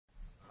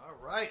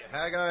right,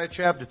 Haggai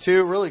chapter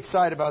 2. Really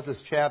excited about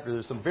this chapter.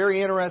 There's some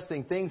very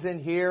interesting things in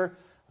here.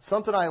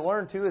 Something I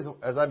learned, too, is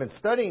as I've been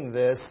studying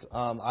this,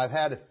 I've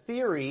had a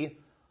theory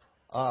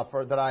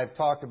that I've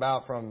talked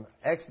about from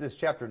Exodus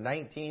chapter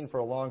 19 for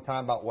a long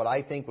time about what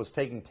I think was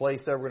taking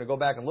place there. We're going to go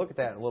back and look at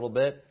that in a little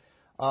bit.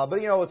 But,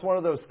 it's one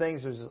of those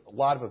things, there's a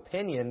lot of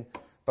opinion.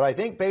 But I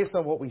think based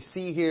on what we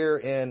see here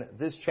in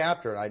this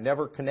chapter, and I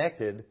never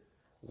connected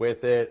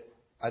with it,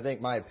 I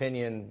think my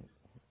opinion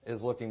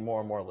is looking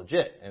more and more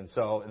legit. And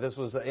so this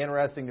was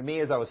interesting to me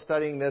as I was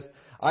studying this.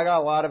 I got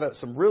a lot of it,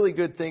 some really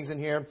good things in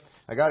here.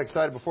 I got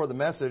excited before the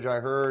message. I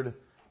heard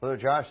Brother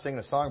Josh sing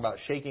a song about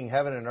shaking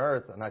heaven and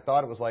earth, and I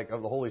thought it was like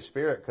of the Holy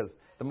Spirit because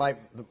my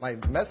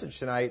message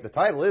tonight, the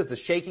title is The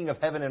Shaking of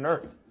Heaven and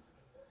Earth.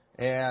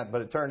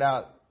 But it turned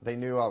out they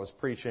knew I was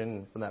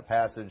preaching from that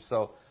passage.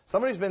 So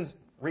somebody's been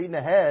reading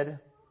ahead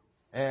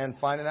and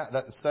finding out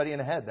that studying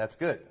ahead. That's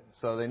good.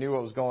 So they knew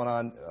what was going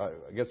on.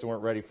 I guess they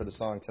weren't ready for the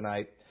song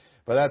tonight.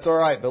 But that's all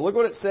right. But look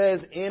what it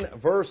says in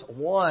verse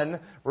 1.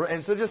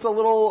 And so just a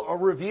little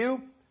review.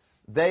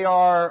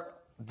 The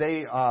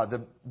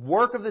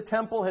work of the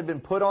temple had been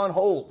put on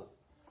hold.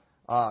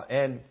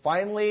 And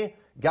finally,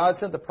 God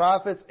sent the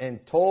prophets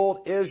and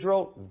told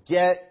Israel,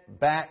 get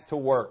back to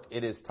work.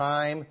 It is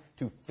time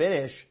to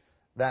finish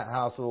that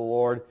house of the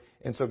Lord.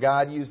 And so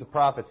God used the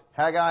prophets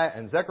Haggai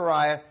and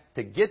Zechariah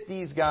to get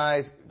these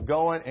guys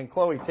going. And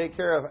Chloe, take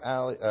care of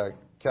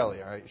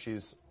Kelly, all right?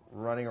 She's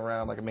running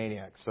around like a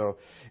maniac. So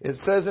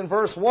it says in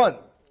verse 1,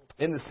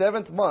 in the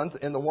 7th month,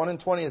 in the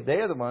 21st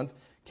day of the month,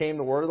 came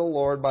the word of the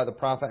Lord by the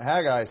prophet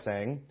Haggai,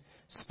 saying,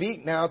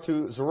 speak now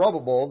to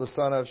Zerubbabel, the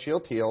son of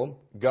Shealtiel,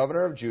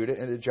 governor of Judah,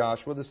 and to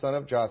Joshua, the son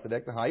of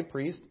Josedek, the high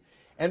priest,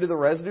 and to the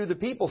residue of the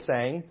people,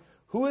 saying,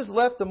 who is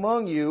left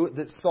among you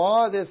that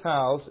saw this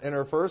house in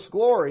her first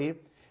glory,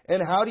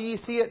 and how do ye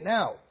see it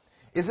now?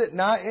 Is it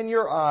not in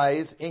your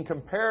eyes in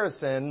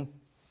comparison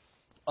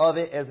of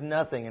it as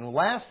nothing? And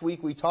last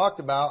week we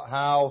talked about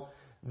how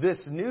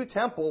this new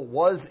temple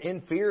was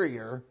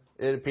inferior,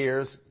 it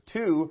appears,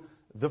 to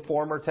the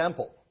former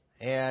temple.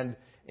 And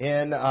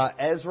in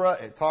Ezra,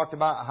 it talked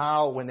about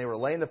how when they were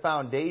laying the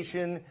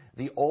foundation,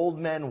 the old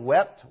men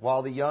wept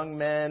while the young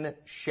men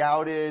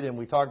shouted, and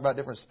we talked about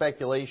different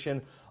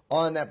speculation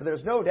on that. But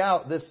there's no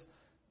doubt this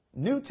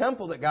new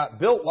temple that got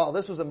built, while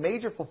this was a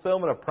major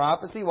fulfillment of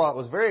prophecy, while it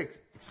was very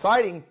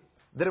exciting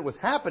that it was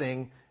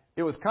happening,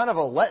 it was kind of a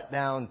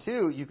letdown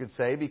too, you could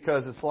say,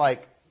 because it's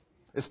like,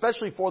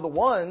 especially for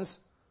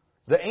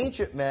the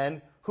ancient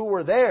men who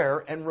were there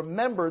and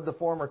remembered the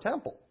former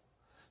temple.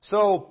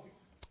 So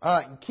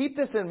keep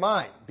this in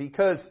mind,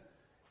 because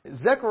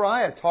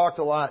Zechariah talked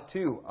a lot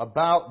too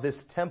about this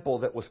temple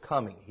that was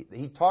coming.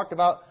 He talked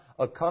about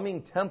a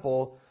coming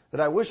temple that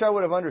I wish I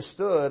would have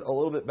understood a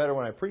little bit better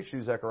when I preached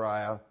to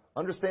Zechariah.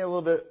 Understand a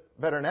little bit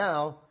better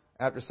now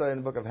after studying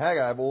the book of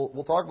Haggai.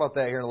 We'll talk about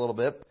that here in a little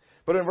bit.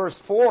 But in verse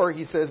 4,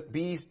 he says,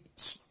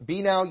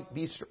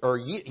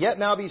 yet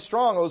now be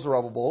strong, O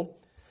Zerubbabel,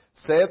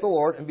 saith the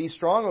Lord, and be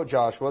strong, O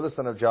Joshua, the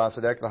son of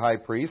Josedek, the high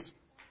priest,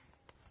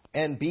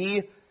 and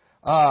be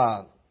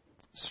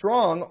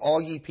strong,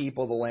 all ye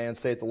people of the land,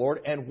 saith the Lord,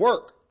 and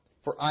work,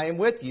 for I am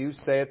with you,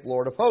 saith the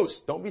Lord of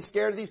hosts. Don't be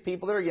scared of these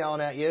people that are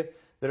yelling at you,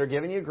 that are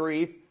giving you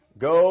grief.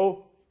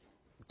 Go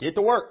get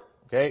to work.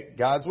 Okay,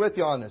 God's with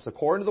you on this.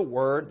 According to the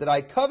word that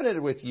I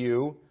covenanted with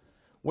you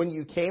when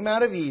you came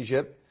out of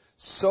Egypt,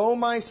 so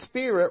my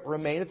spirit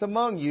remaineth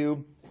among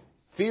you.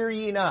 Fear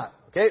ye not.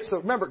 Okay, so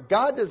remember,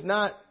 God does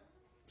not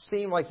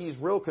seem like He's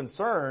real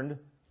concerned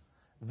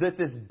that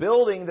this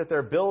building that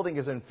they're building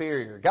is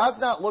inferior. God's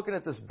not looking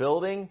at this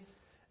building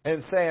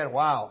and saying,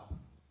 wow,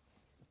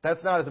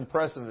 that's not as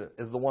impressive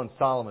as the one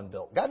Solomon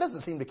built. God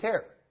doesn't seem to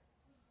care.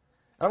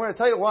 I'm going to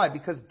tell you why.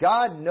 Because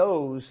God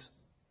knows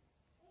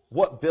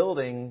what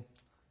building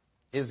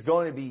is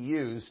going to be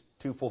used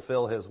to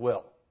fulfill His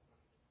will.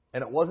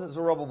 And it wasn't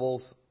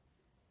Zerubbabel's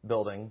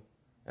building,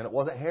 and it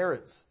wasn't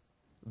Herod's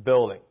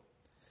building.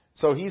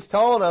 So He's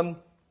telling them,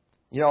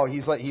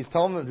 He's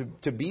telling them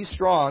to be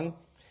strong,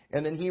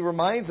 and then He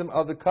reminds them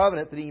of the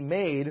covenant that He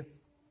made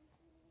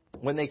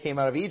when they came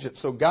out of Egypt.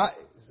 So God,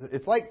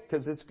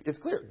 because it's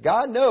clear,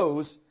 God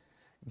knows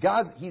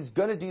He's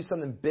going to do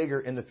something bigger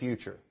in the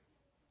future.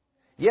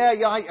 Yeah,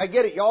 I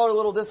get it. Y'all are a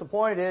little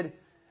disappointed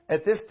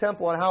at this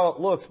temple and how it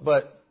looks,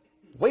 but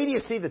wait till you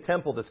see the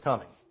temple that's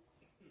coming.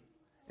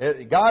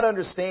 God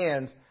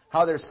understands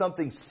how there's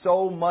something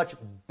so much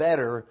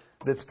better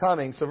that's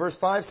coming. So verse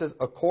 5 says,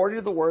 according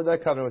to the word that I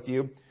covenanted with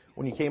you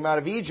when you came out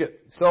of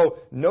Egypt. So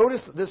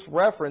notice this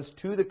reference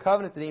to the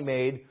covenant that He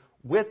made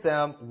with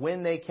them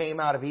when they came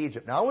out of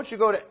Egypt. Now I want you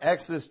to go to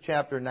Exodus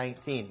chapter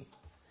 19.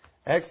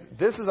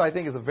 This is, I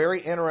think, is a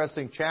very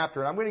interesting chapter.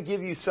 And I'm going to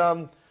give you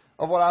some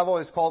of what I've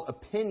always called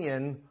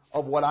opinion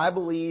of what I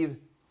believe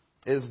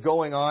is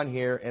going on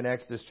here in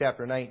Exodus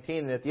chapter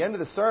 19. And at the end of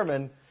the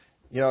sermon,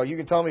 you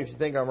can tell me if you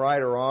think I'm right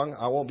or wrong.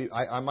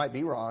 I might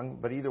be wrong,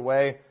 but either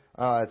way,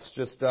 it's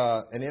just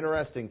an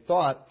interesting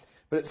thought.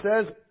 But it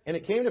says, and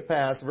it came to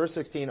pass, verse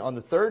 16, on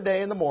the 3rd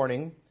day in the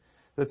morning,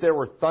 that there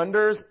were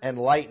thunders and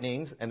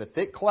lightnings and a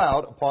thick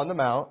cloud upon the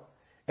mount,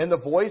 and the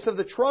voice of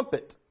the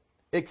trumpet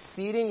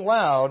exceeding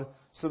loud,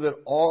 so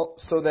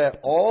that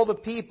all the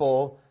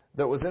people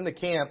that was in the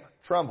camp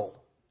trembled.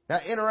 Now,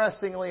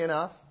 interestingly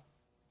enough,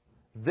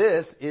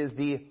 this is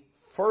the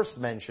first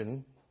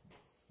mention,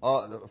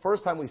 the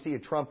first time we see a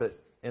trumpet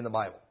in the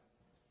Bible.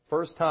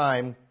 First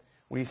time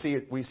we see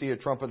a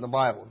trumpet in the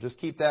Bible. Just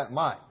keep that in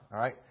mind. All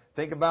right.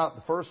 Think about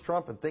the first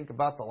trump and think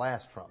about the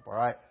last trump. All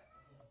right.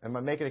 Am I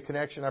making a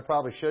connection? I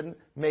probably shouldn't.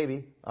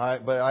 Maybe. All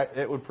right. But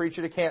it would preach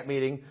at a camp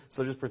meeting,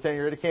 so just pretend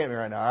you're at a camp meeting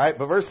right now. All right.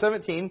 But verse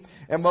 17,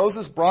 and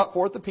Moses brought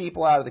forth the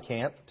people out of the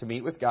camp to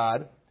meet with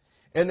God,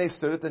 and they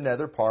stood at the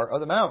nether part of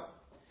the mount.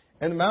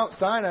 And the Mount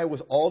Sinai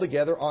was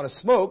altogether on a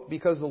smoke,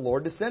 because the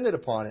Lord descended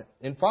upon it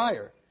in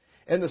fire.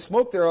 And the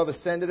smoke thereof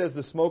ascended as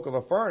the smoke of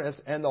a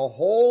furnace, and the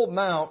whole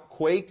mount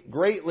quaked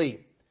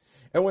greatly.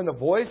 And when the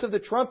voice of the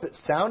trumpet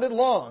sounded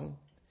long,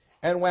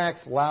 and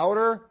waxed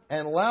louder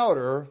and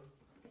louder,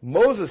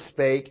 Moses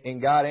spake,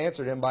 and God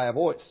answered him by a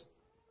voice.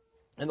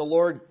 And the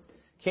Lord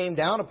came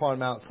down upon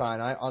Mount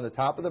Sinai on the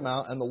top of the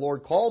mount, and the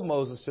Lord called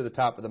Moses to the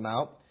top of the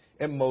mount,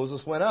 and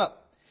Moses went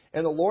up.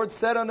 And the Lord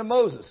said unto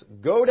Moses,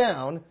 Go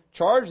down,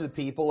 charge the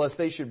people, lest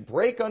they should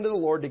break unto the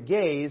Lord to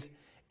gaze,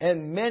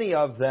 and many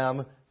of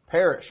them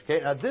perish.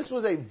 Okay, now this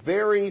was a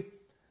very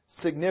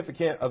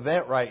significant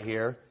event right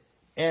here.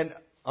 And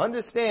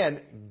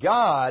understand,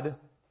 God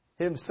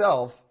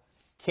Himself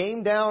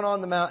came down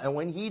on the mountain, and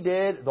when He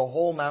did, the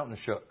whole mountain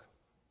shook.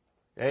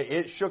 Okay?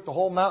 It shook the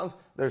whole mountains.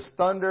 There's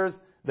thunders,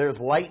 there's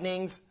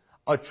lightnings,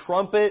 a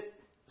trumpet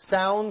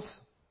sounds.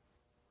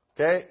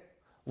 Okay?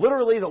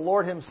 Literally, the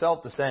Lord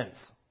Himself descends.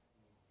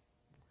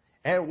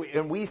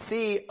 And we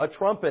see a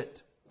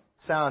trumpet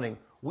sounding.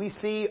 We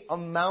see a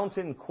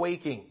mountain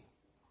quaking.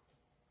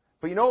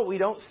 But you know what we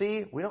don't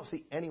see? We don't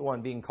see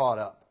anyone being caught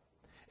up.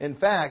 In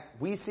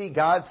fact, we see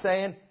God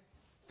saying,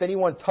 if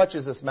anyone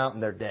touches this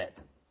mountain, they're dead.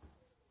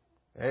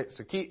 Okay,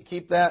 so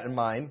keep that in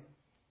mind.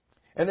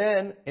 And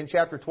then in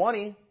chapter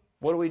 20,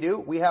 what do?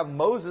 We have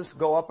Moses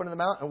go up into the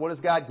mountain, and what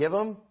does God give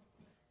him?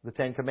 The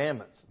Ten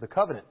Commandments, the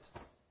covenant.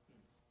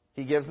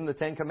 He gives them the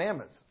Ten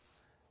Commandments.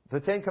 The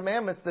Ten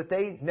Commandments that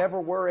they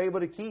never were able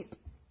to keep.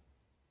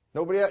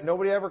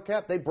 Nobody ever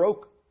kept. They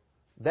broke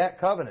that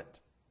covenant.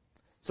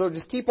 So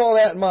just keep all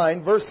that in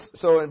mind.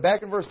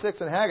 Back in verse 6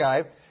 in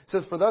Haggai, it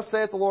says, For thus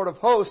saith the Lord of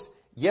hosts,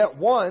 Yet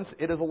once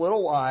it is a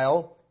little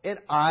while, and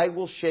I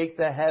will shake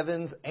the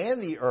heavens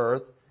and the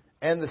earth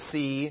and the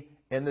sea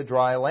and the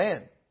dry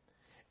land.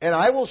 And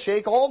I will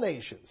shake all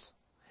nations,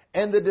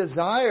 and the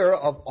desire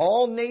of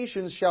all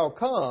nations shall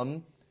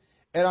come,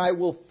 and I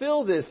will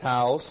fill this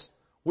house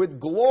with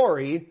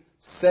glory,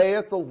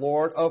 saith the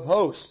Lord of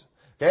hosts.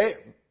 Okay,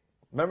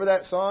 remember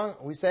that song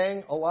we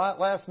sang a lot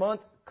last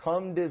month?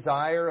 Come,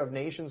 desire of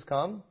nations,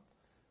 come.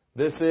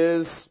 This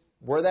is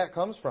where that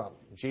comes from.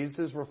 Jesus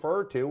is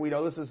referred to, we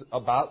know this is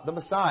about the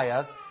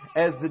Messiah,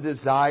 as the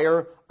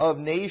desire of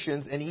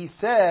nations. And He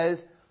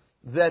says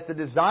that the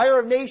desire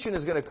of nation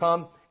is going to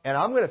come, and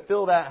I'm going to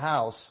fill that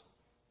house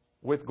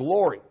with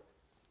glory.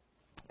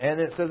 And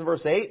it says in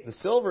verse 8, The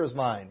silver is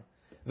mine,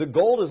 the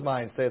gold is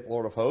mine, saith the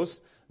Lord of hosts.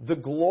 The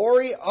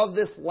glory of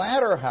this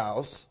latter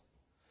house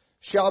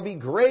shall be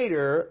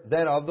greater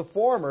than of the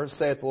former,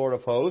 saith the Lord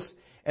of hosts.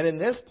 And in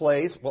this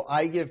place will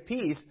I give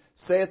peace,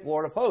 saith the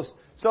Lord of hosts.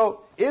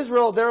 So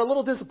Israel, they're a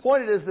little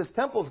disappointed as this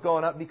temple's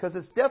going up, because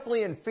it's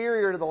definitely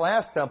inferior to the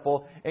last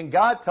temple. And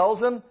God tells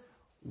them,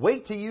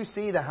 wait till you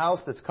see the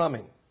house that's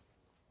coming.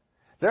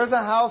 There's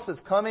a house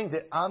that's coming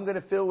that I'm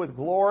going to fill with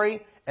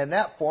glory. And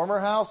that former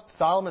house,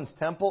 Solomon's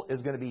temple,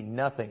 is going to be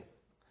nothing.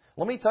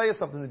 Let me tell you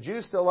something. The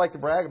Jews still like to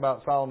brag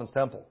about Solomon's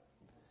temple.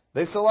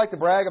 They still like to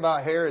brag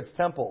about Herod's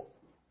temple.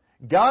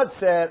 God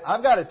said,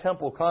 I've got a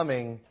temple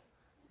coming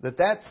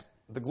that's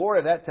the glory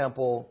of that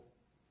temple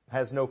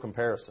has no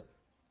comparison.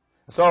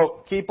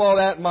 So keep all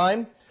that in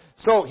mind.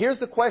 So here's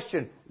the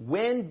question.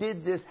 When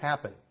did this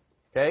happen?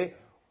 Okay?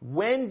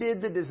 When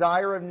did the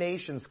desire of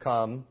nations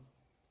come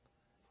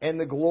and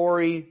the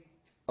glory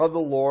of the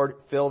Lord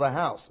fill the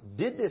house?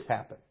 Did this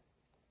happen?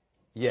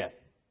 Yet.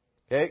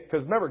 Okay?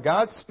 Because remember,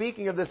 God's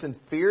speaking of this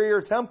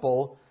inferior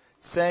temple,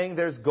 saying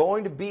there's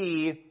going to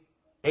be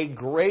a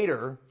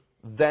greater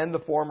than the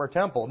former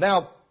temple.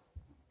 Now,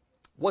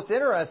 what's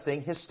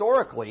interesting,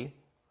 historically,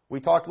 we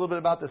talked a little bit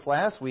about this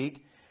last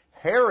week,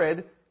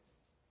 Herod,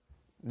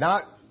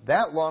 not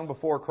that long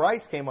before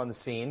Christ came on the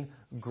scene,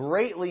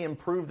 greatly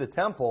improved the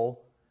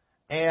temple,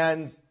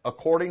 and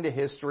according to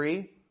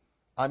history,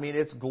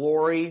 its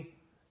glory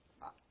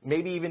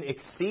maybe even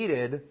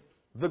exceeded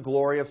the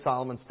glory of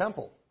Solomon's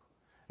temple.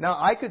 Now,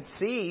 I could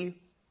see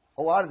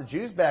a lot of the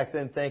Jews back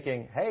then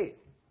thinking, hey,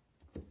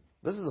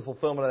 this is the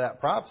fulfillment of that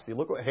prophecy.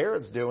 Look what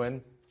Herod's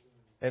doing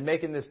and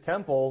making this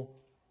temple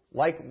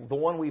like the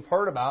one we've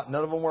heard about.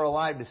 None of them were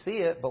alive to see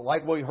it, but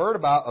like what we heard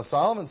about of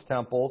Solomon's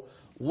temple,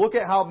 look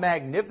at how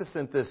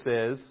magnificent this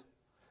is.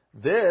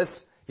 This,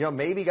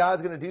 maybe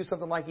God's going to do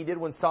something like He did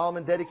when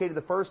Solomon dedicated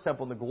the first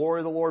temple and the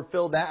glory of the Lord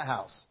filled that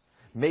house.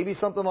 Maybe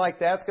something like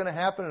that's going to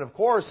happen. And of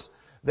course,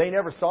 they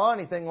never saw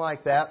anything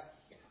like that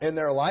in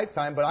their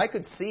lifetime. But I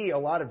could see a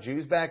lot of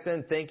Jews back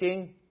then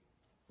thinking,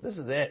 This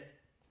is it.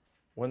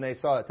 When they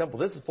saw the temple,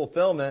 this is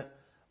fulfillment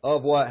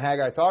of what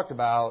Haggai talked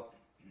about.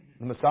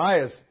 The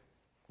Messiah is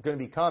going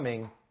to be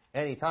coming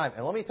anytime.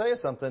 And let me tell you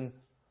something.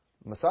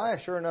 The Messiah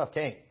sure enough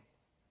came.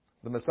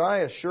 The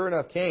Messiah sure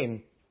enough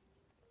came.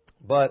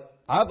 But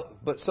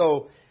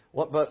so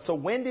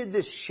when did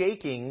this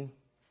shaking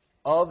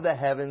of the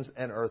heavens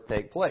and earth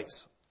take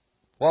place?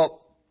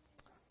 Well,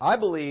 I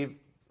believe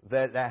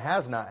that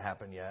has not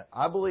happened yet.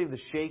 I believe the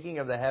shaking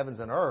of the heavens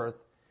and earth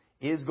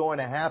is going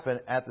to happen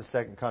at the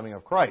second coming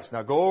of Christ.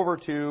 Now go over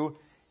to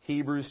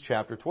Hebrews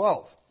chapter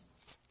 12.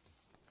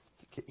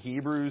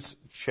 Hebrews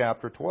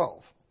chapter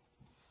 12.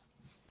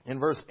 In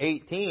verse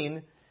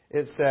 18,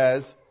 it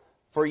says,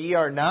 "For ye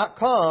are not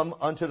come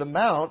unto the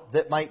mount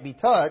that might be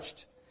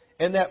touched,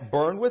 and that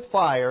burned with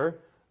fire,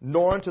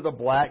 nor unto the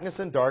blackness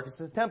and darkness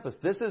and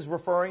tempest." This is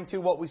referring to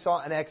what we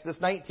saw in Exodus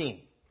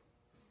 19.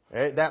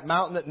 Okay? That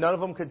mountain that none of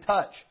them could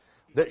touch,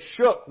 that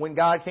shook when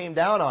God came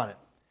down on it.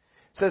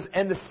 It says,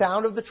 "And the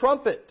sound of the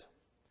trumpet,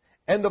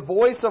 and the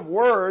voice of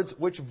words,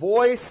 which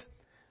voice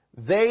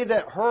they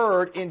that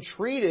heard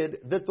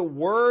entreated that the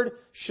word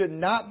should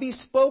not be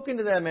spoken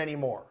to them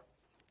anymore."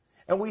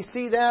 And we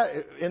see that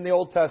in the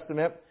Old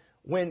Testament.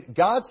 When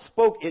God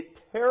spoke, it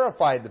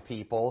terrified the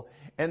people.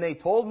 And they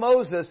told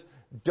Moses,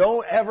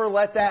 don't ever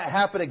let that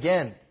happen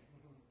again.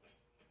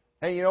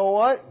 And you know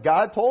what?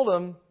 God told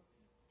them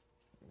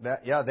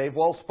that, yeah, they've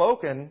well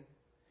spoken.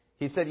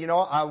 He said,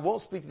 I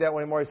won't speak that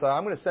way anymore. He said,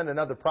 I'm going to send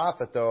another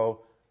prophet,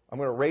 though. I'm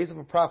going to raise up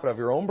a prophet of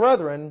your own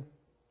brethren,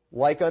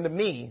 like unto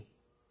me.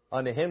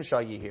 Unto him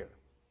shall ye hear.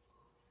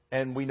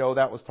 And we know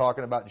that was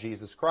talking about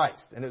Jesus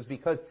Christ. And it was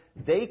because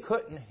they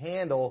couldn't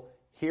handle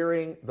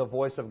hearing the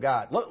voice of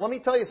God. Let me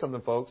tell you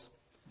something, folks.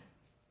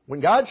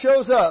 When God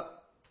shows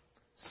up,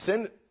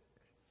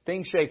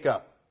 things shake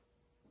up.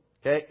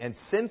 Okay? And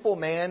sinful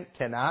man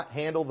cannot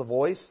handle the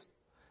voice.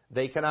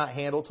 They cannot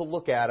handle to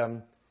look at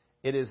him.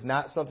 It is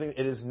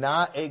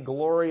not a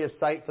glorious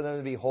sight for them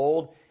to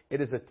behold. It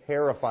is a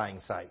terrifying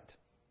sight.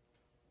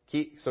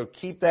 So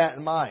keep that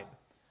in mind.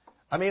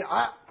 I mean,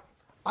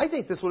 I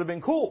think this would have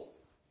been cool.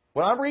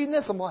 When I'm reading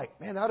this, I'm like,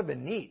 man, that would have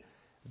been neat.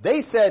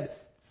 They said,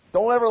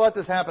 don't ever let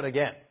this happen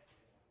again.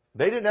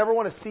 They didn't ever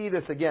want to see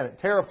this again. It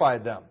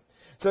terrified them.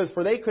 It says,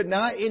 "For they could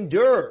not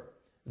endure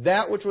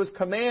that which was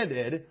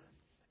commanded,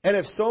 and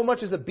if so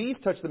much as a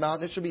beast touch the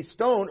mountain, it should be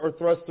stoned or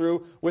thrust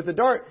through with a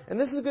dart." And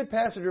this is a good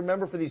passage to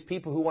remember for these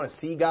people who want to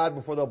see God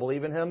before they'll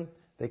believe in Him.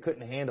 They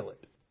couldn't handle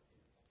it.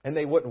 And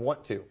they wouldn't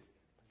want to.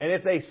 And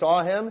if they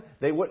saw Him,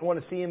 they wouldn't want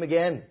to see Him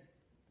again.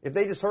 If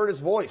they just heard His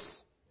voice,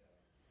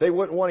 they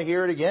wouldn't want to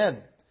hear it again.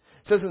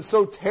 It says, "And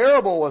so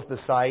terrible was the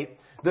sight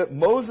that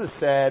Moses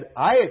said,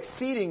 I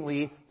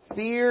exceedingly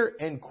fear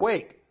and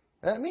quake."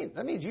 That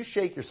means you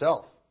shake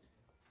yourself.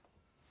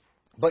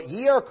 "But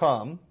ye are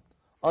come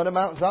unto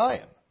Mount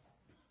Zion,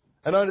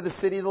 and unto the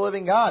city of the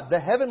living God,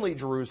 the heavenly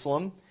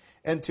Jerusalem,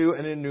 and to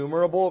an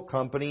innumerable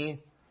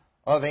company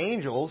of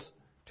angels,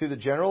 to the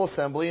general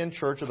assembly and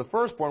church of the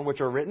firstborn,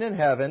 which are written in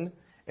heaven,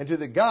 and to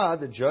the God,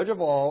 the judge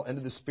of all, and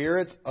to the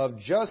spirits of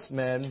just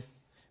men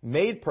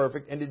made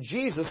perfect, and to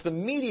Jesus, the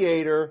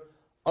mediator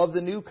of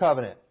the new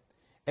covenant,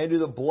 and to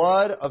the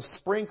blood of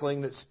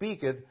sprinkling that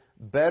speaketh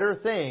better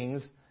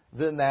things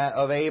than that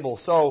of Abel."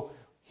 So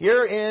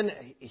here in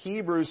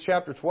Hebrews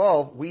chapter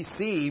 12, we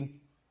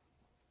see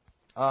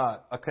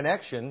a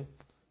connection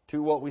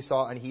to what we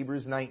saw in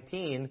Hebrews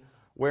 19,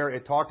 where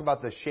it talked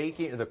about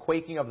the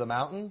quaking of the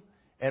mountain,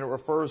 and it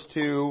refers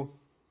to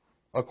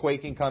a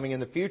quaking coming in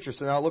the future.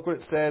 So now look what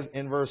it says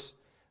in verse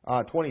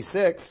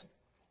 26,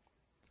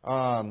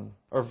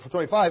 or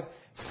 25.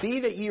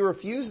 "See that ye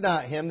refuse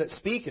not him that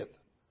speaketh.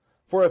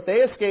 For if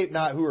they escape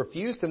not who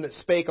refused him that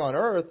spake on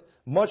earth,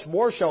 much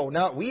more shall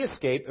not we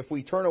escape if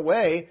we turn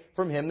away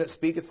from him that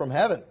speaketh from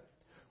heaven.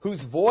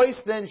 Whose voice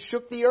then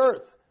shook the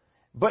earth.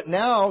 But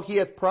now he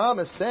hath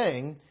promised,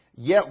 saying,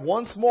 Yet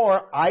once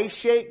more I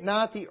shake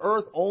not the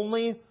earth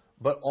only,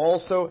 but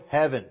also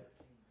heaven.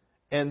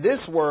 And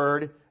this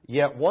word,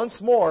 yet once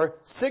more,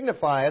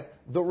 signifieth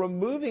the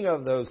removing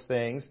of those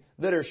things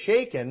that are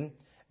shaken,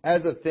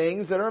 as of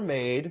things that are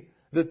made,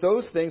 that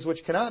those things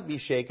which cannot be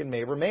shaken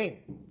may remain.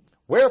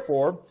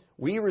 Wherefore,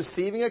 we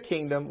receiving a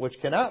kingdom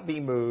which cannot be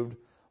moved,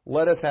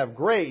 let us have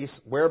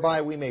grace,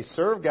 whereby we may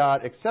serve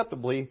God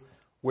acceptably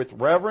with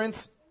reverence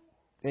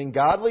and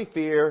godly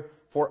fear,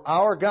 for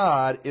our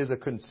God is a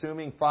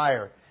consuming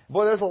fire.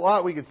 Boy, there's a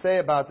lot we could say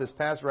about this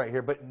passage right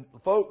here, but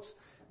folks,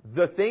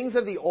 the things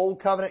of the old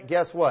covenant,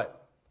 guess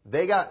what?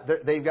 They've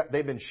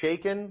been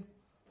shaken.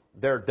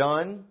 They're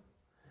done.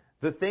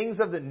 The things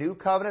of the new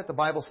covenant, the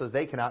Bible says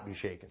they cannot be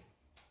shaken.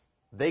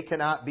 They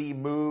cannot be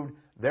moved.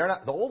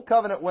 The old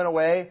covenant went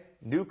away.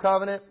 New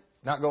covenant,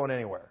 not going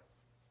anywhere.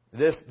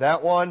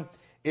 That one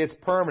is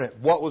permanent.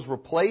 What was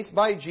replaced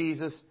by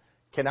Jesus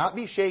cannot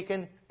be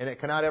shaken, and it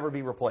cannot ever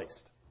be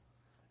replaced.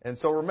 And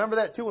so remember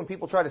that too when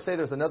people try to say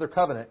there's another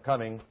covenant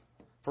coming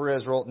for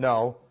Israel.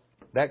 No,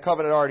 that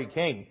covenant already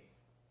came.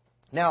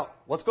 Now,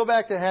 let's go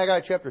back to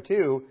Haggai chapter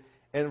 2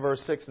 and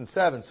verse 6 and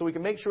 7 so we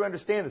can make sure we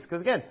understand this.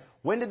 Because again,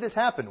 when did this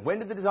happen? When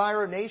did the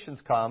desire of nations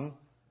come?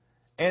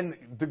 and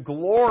the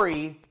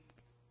glory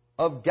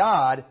of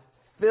God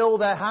fill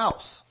that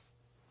house.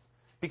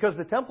 Because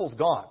the temple's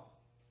gone.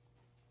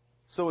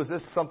 So is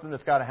this something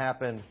that's got to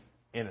happen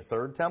in a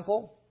third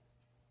temple?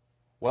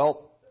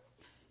 Well,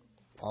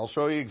 I'll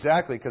show you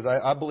exactly, because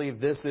I believe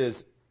this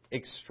is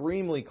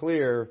extremely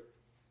clear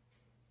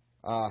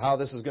how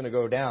this is going to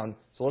go down.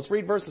 So let's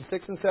read verses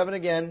 6 and 7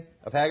 again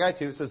of Haggai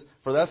 2. It says,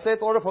 "For thus saith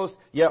the Lord of hosts,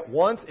 yet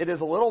once it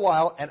is a little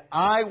while, and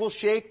I will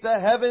shake the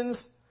heavens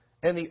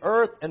and the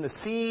earth and the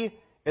sea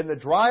and the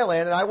dry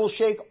land, and I will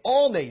shake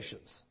all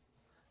nations.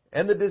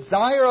 And the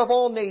desire of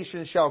all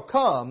nations shall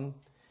come,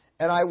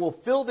 and I will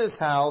fill this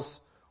house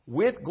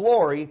with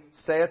glory,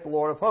 saith the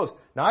Lord of hosts."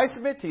 Now I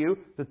submit to you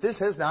that this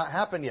has not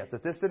happened yet,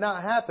 that this did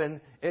not happen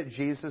at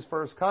Jesus'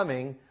 first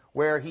coming,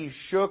 where He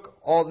shook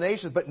all the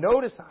nations. But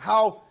notice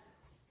how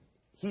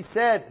He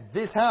said,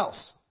 this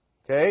house.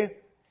 Okay?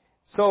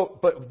 So,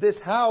 but this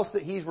house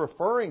that He's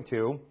referring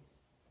to,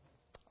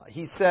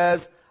 He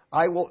says,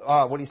 I will,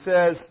 when He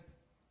says,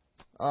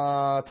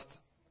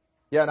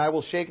 and I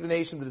will shake the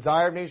nation, the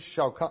desire of nations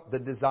shall come, the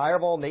desire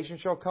of all nations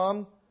shall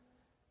come,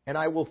 and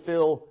I will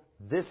fill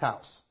this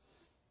house.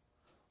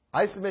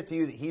 I submit to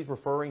you that He's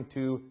referring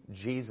to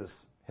Jesus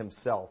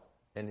Himself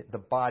and the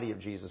body of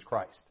Jesus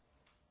Christ.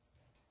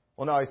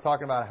 Well, no, He's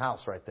talking about a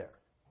house right there.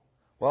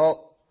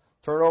 Well,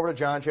 turn over to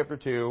John chapter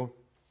 2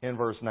 in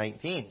verse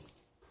 19.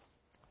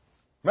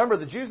 Remember,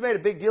 the Jews made a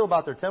big deal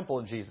about their temple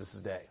in Jesus'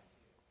 day.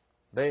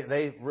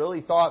 They really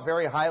thought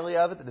very highly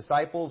of it. The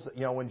disciples,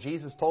 when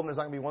Jesus told them there's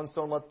not going to be one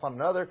stone left upon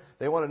another,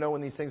 they want to know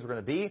when these things were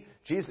going to be.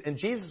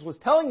 Jesus was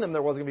telling them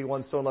there wasn't going to be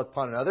one stone left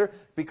upon another,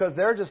 because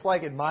they're just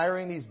like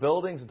admiring these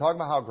buildings and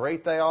talking about how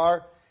great they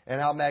are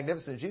and how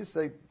magnificent. Jesus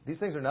said, these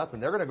things are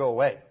nothing. They're going to go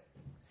away.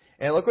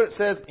 And look what it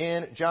says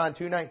in John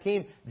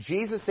 2:19.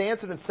 Jesus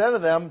answered and said to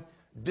them,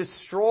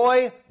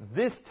 "Destroy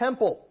this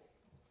temple."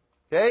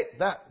 Okay?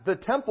 The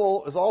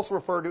temple is also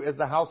referred to as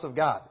the house of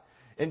God.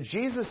 And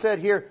Jesus said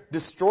here,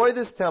 "Destroy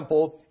this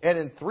temple, and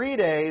in 3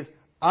 days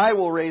I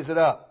will raise it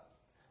up."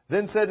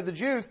 Then said to the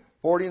Jews,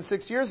 40 and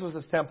 6 years was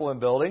this temple in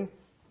building,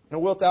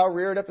 and wilt thou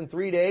rear it up in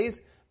 3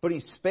 days? But He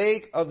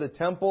spake of the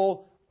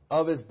temple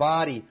of His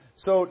body.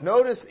 So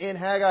notice in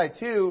Haggai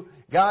 2,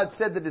 God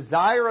said the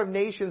desire of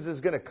nations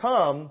is going to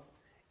come,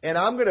 and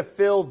I'm going to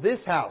fill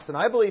this house. And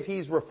I believe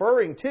He's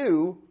referring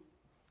to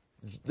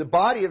the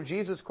body of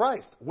Jesus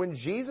Christ. When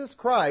Jesus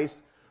Christ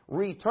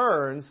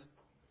returns,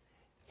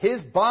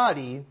 His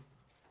body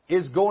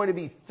is going to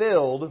be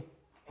filled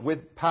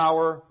with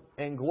power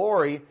and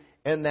glory.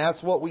 And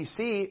that's what we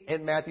see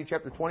in Matthew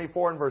chapter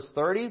 24 and verse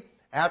 30.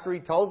 After He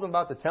tells them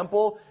about the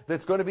temple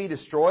that's going to be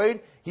destroyed,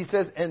 He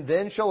says, "And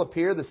then shall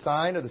appear the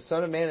sign of the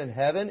Son of Man in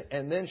heaven,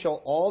 and then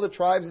shall all the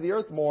tribes of the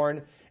earth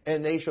mourn,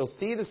 and they shall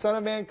see the Son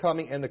of Man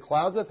coming in the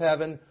clouds of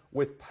heaven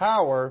with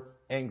power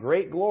and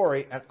great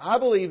glory." And I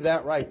believe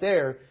that right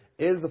there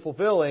is the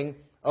fulfilling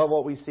of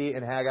what we see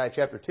in Haggai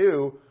chapter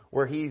 2,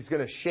 where He's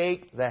going to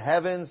shake the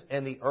heavens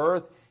and the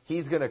earth.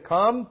 He's going to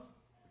come,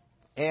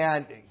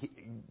 and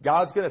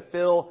God's going to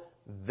fill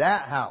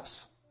that house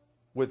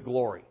with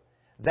glory.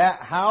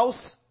 That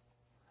house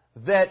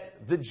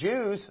that the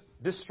Jews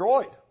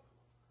destroyed.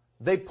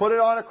 They put it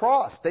on a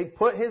cross. They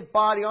put His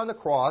body on the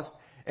cross,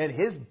 and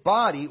His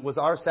body was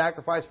our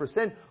sacrifice for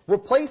sin,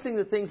 replacing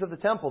the things of the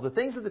temple. The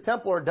things of the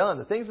temple are done.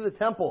 The things of the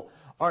temple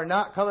are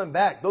not coming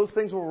back. Those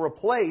things were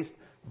replaced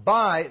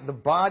by the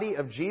body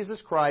of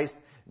Jesus Christ.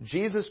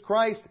 Jesus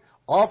Christ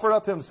offered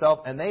up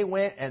Himself, and they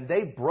went and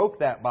they broke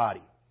that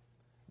body.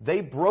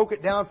 They broke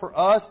it down for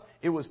us.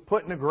 It was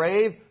put in a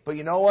grave. But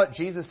you know what?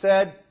 Jesus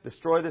said,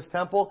 "Destroy this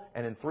temple,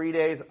 and in 3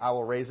 days I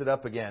will raise it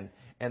up again."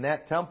 And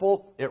that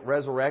temple, it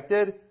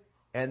resurrected.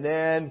 And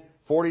then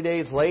 40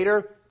 days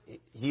later,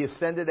 He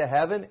ascended to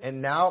heaven.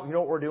 And now, you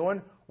know what we're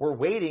doing? We're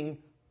waiting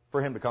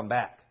for Him to come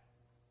back.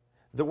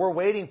 That we're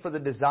waiting for the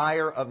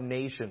desire of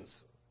nations.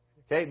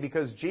 Okay?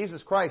 Because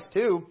Jesus Christ,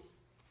 too,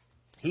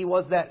 He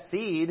was that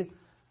seed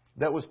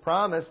that was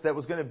promised that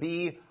was going to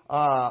be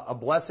a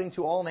blessing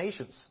to all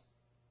nations.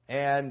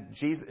 And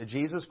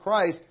Jesus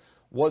Christ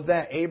was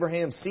that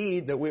Abraham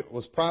seed that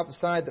was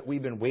prophesied that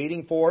we've been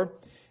waiting for.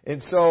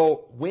 And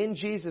so when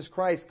Jesus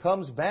Christ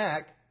comes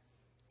back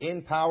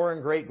in power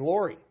and great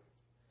glory,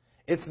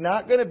 it's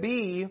not going to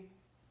be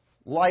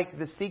like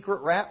the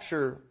secret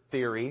rapture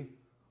theory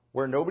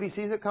where nobody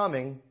sees it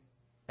coming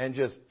and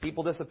just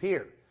people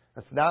disappear.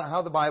 That's not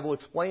how the Bible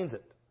explains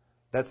it.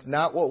 That's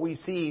not what we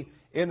see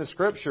in the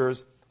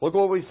Scriptures. Look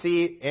what we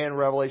see in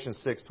Revelation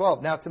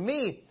 6:12. Now, to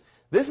me,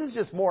 this is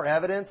just more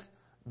evidence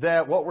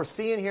that what we're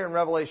seeing here in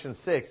Revelation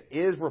 6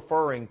 is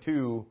referring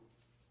to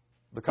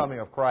the coming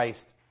of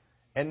Christ.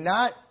 And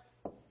not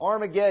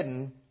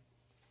Armageddon,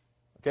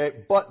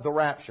 okay, but the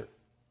rapture.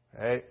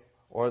 Okay?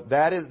 Or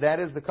that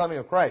is the coming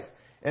of Christ.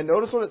 And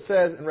notice what it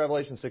says in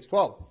Revelation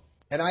 6:12.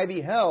 "And I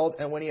beheld,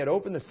 and when He had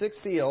opened the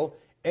sixth seal,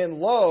 and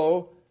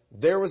lo,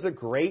 there was a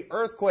great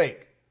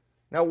earthquake."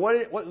 Now,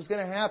 what was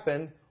going to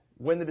happen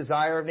when the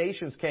desire of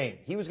nations came?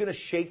 He was going to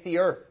shake the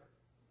earth.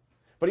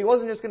 But He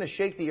wasn't just going to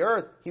shake the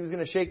earth. He was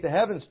going to shake the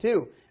heavens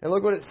too. And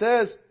look what it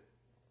says.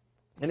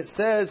 And it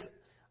says,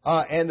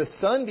 And the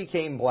sun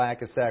became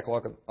black as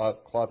sackcloth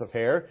of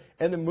hair,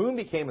 and the moon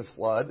became as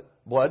blood,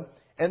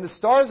 and the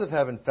stars of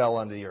heaven fell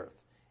unto the earth.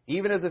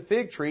 Even as a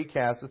fig tree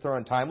casteth her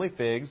untimely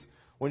figs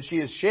when she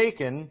is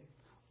shaken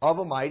of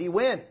a mighty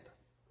wind.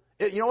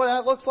 You know what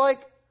that looks like?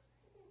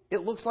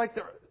 It looks like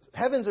the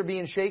heavens are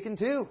being shaken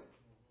too.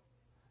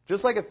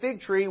 Just like a fig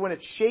tree, when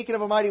it's shaken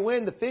of a mighty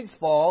wind, the figs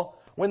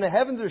fall. When the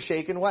heavens are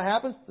shaken, what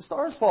happens? The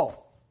stars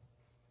fall.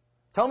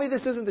 Tell me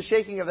this isn't the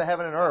shaking of the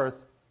heaven and earth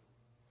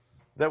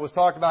that was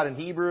talked about in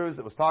Hebrews,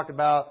 that was talked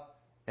about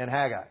in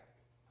Haggai.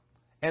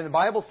 And the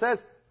Bible says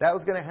that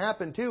was going to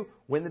happen too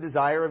when the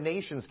desire of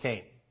nations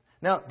came.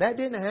 Now, that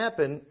didn't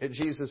happen at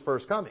Jesus'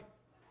 first coming.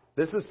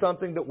 This is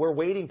something that we're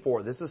waiting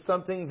for. This is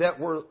something that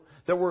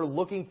we're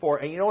looking for.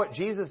 And you know what?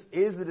 Jesus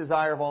is the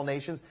desire of all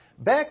nations.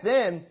 Back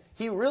then,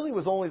 He really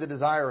was only the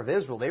desire of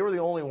Israel. They were the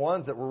only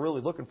ones that were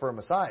really looking for a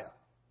Messiah.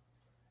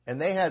 And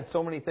they had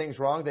so many things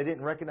wrong, they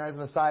didn't recognize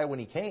the Messiah when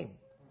He came.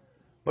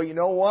 But you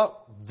know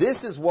what?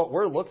 This is what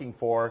we're looking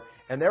for.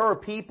 And there are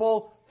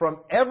people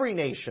from every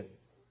nation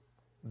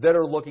that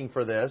are looking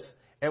for this.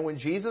 And when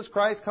Jesus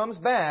Christ comes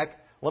back,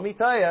 let me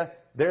tell you,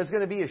 there's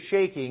going to be a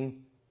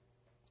shaking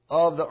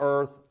of the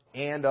earth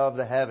and of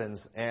the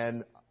heavens.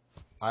 And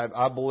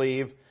I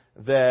believe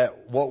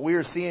that what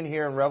we're seeing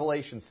here in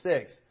Revelation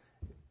 6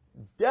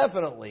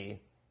 definitely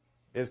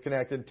is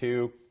connected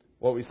to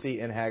what we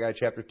see in Haggai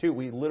chapter 2.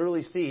 We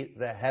literally see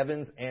the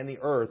heavens and the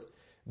earth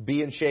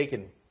being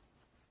shaken.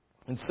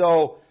 And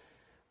so,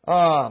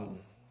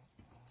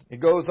 it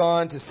goes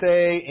on to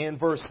say in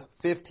verse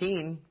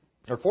 15,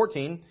 or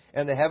 14,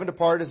 and the heaven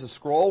departed as a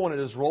scroll when it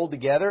is rolled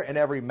together, and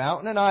every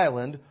mountain and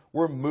island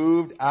were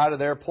moved out of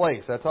their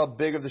place. That's how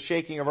big of the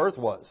shaking of earth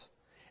was.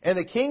 And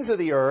the kings of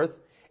the earth,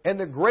 and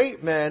the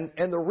great men,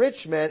 and the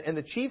rich men, and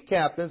the chief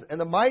captains, and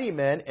the mighty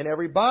men, and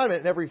every bondman,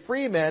 and every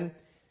free man,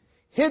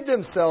 hid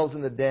themselves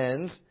in the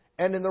dens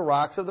and in the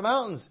rocks of the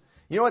mountains.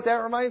 You know what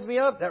that reminds me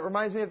of? That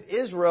reminds me of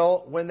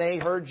Israel when they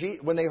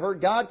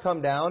heard God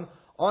come down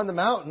on the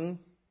mountain.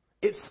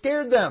 It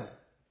scared them.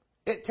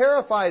 It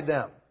terrified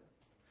them.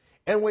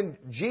 And when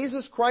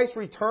Jesus Christ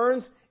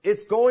returns,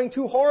 it's going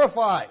to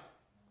horrify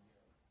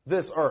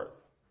this earth.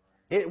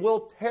 It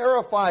will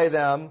terrify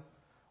them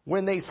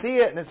when they see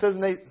it. And it says,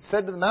 and they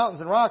said to the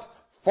mountains and rocks,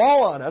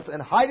 fall on us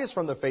and hide us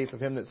from the face of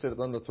Him that sitteth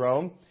on the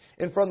throne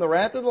and from the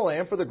wrath of the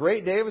Lamb, for the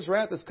great day of His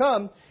wrath is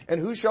come, and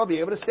who shall be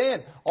able to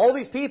stand? All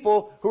these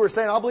people who are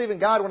saying, I'll believe in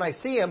God when I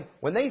see Him,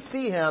 when they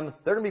see Him,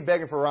 they're going to be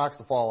begging for rocks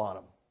to fall on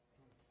them.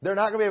 They're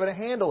not going to be able to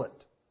handle it.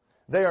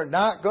 They are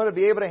not going to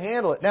be able to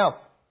handle it. Now,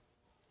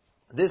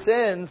 this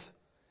ends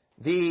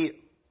the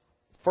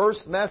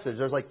first message.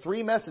 There's like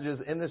 3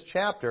 messages in this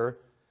chapter,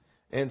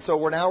 and so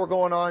we're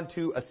going on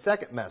to a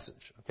second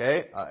message.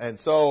 Okay? And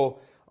so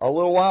a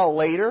little while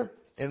later,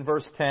 in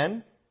verse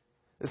 10,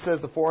 it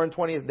says, the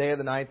 24th day of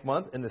the 9th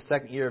month, in the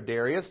 2nd year of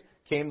Darius,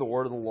 came the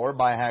word of the Lord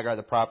by Haggai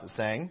the prophet,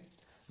 saying,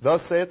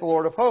 thus saith the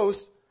Lord of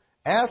hosts,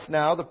 ask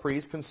now the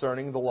priest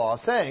concerning the law,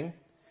 saying,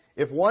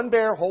 if one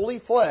bear holy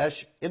flesh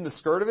in the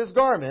skirt of his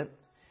garment,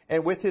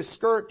 and with his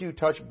skirt do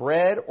touch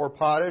bread, or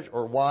pottage,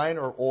 or wine,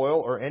 or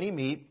oil, or any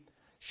meat,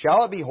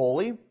 shall it be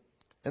holy?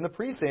 And the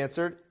priest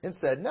answered and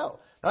said, no.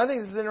 Now I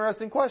think this is an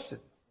interesting question.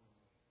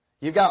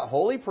 You've got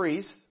holy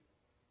priests.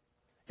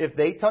 If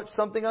they touch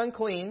something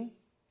unclean,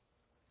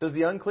 does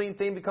the unclean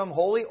thing become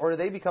holy, or do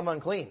they become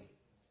unclean?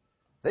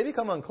 They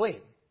become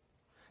unclean.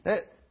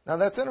 Now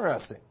that's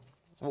interesting.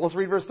 Well, let's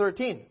read verse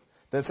 13.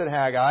 Then said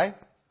Haggai,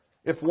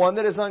 if one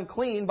that is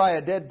unclean by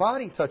a dead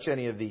body touch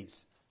any of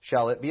these,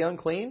 shall it be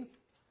unclean?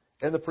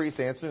 And the priest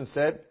answered and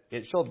said,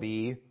 it shall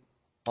be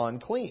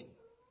unclean.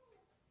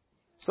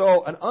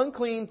 So an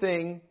unclean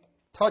thing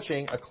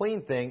touching a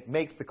clean thing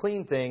makes the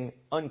clean thing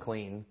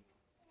unclean,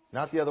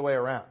 not the other way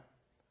around.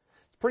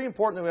 It's pretty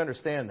important that we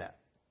understand that.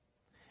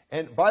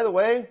 And by the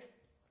way,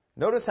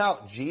 notice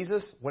how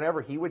Jesus,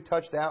 whenever He would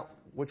touch that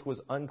which was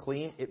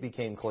unclean, it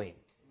became clean.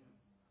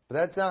 But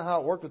that's not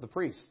how it worked with the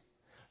priests.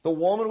 The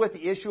woman with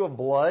the issue of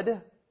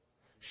blood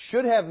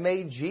should have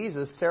made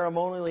Jesus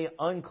ceremonially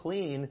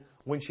unclean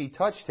when she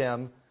touched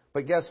Him,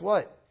 but guess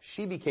what?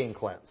 She became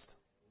cleansed.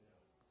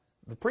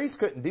 The priest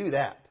couldn't do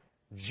that.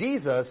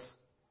 Jesus,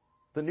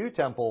 the new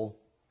temple,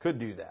 could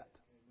do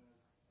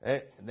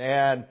that.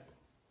 And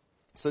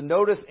so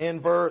notice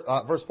in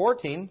verse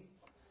 14,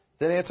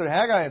 then answered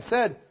Haggai and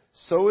said,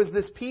 so is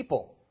this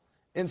people,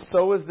 and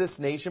so is this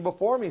nation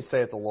before me,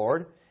 saith the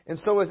Lord, and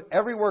so is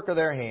every work of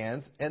their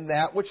hands, and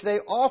that which they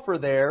offer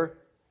there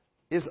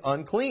is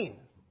unclean.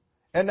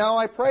 And now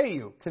I pray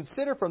you,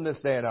 consider from this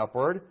day and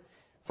upward,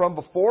 from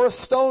before a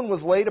stone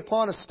was laid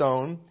upon a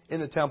stone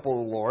in the temple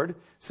of the Lord,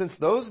 since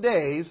those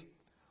days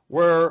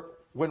were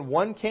when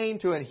one came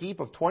to a heap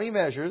of 20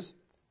 measures,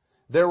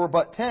 there were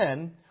but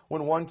 10.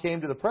 When one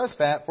came to the press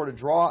vat for to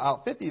draw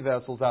out 50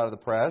 vessels out of the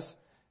press,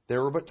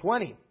 there were but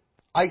 20.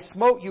 I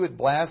smote you with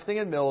blasting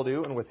and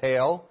mildew and with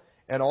hail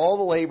and all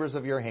the labors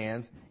of your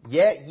hands,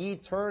 yet ye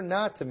turn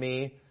not to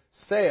me,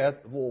 saith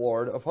the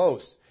Lord of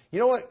hosts. You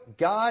know what?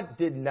 God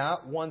did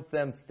not want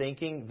them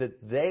thinking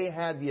that they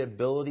had the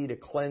ability to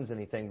cleanse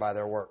anything by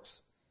their works.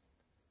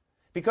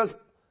 Because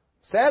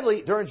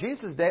sadly, during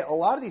Jesus' day, a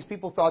lot of these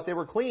people thought they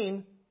were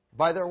clean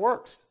by their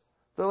works.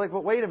 They're like,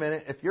 well, wait a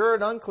minute. If you're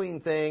an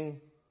unclean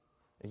thing,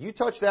 if you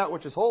touch that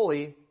which is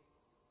holy,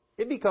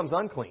 it becomes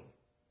unclean.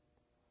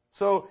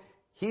 So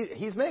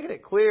he's making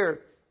it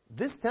clear,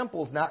 this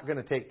temple is not going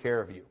to take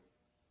care of you.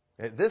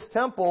 This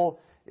temple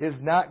is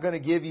not going to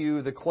give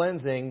you the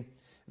cleansing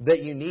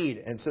that you need.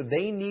 And so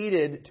they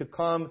needed to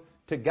come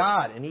to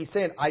God. And he's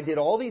saying, I did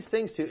all these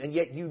things to you, and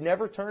yet you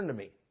never turned to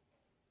me.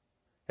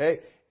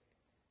 Okay?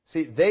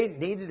 See, they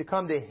needed to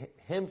come to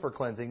Him for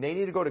cleansing. They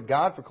needed to go to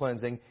God for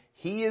cleansing.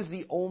 He is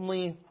the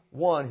only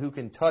one who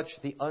can touch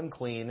the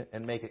unclean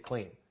and make it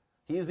clean.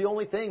 He is the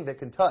only thing that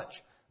can touch.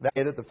 That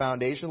day that the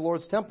foundation of the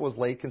Lord's temple was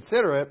laid,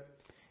 consider it,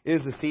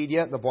 is the seed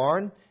yet in the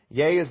barn?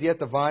 Yea, is yet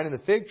the vine and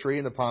the fig tree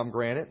and the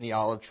pomegranate and the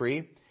olive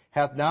tree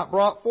hath not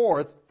brought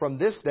forth, from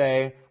this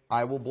day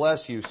I will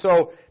bless you.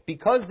 So,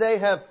 because they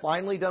have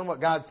finally done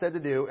what God said to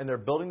do, and they're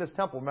building this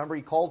temple, remember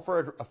He called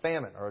for a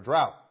famine or a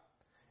drought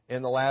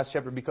in the last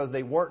chapter because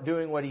they weren't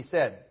doing what He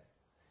said.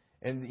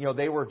 And,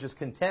 they were just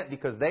content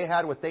because they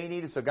had what they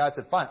needed, so God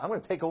said, fine, I'm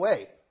going to take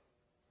away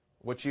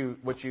what you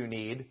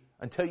need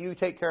until you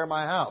take care of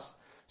my house.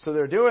 So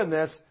they're doing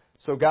this,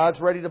 so God's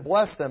ready to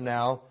bless them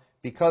now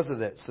because of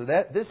this. So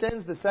this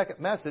ends the second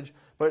message,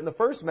 but in the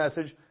first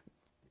message,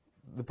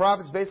 the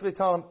prophets basically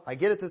tell them, I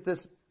get it that this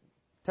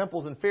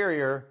temple's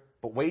inferior,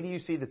 but wait till you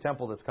see the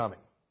temple that's coming.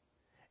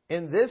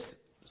 In this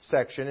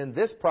section, in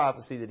this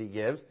prophecy that he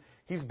gives,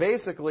 he's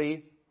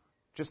basically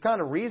just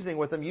kind of reasoning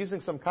with them, using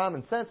some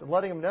common sense and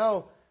letting them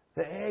know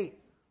that, hey,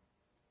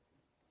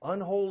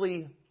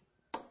 unholy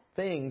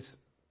things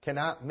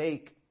cannot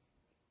make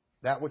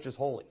that which is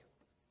holy.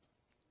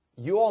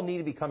 You all need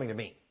to be coming to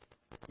me.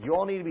 You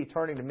all need to be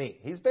turning to me.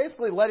 He's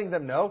basically letting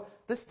them know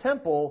this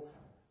temple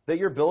that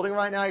you're building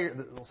right now,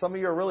 some of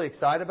you are really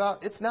excited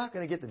about, it's not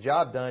going to get the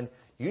job done.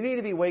 You need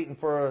to be waiting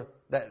for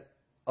that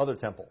other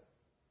temple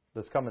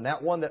that's coming,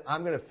 that one that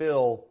I'm going to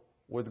fill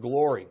with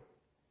glory.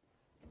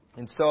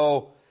 And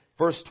so,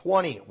 verse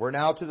 20, we're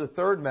now to the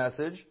third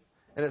message.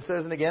 And it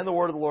says, and again the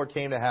word of the Lord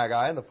came to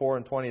Haggai on the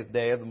 24th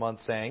day of the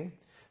month, saying,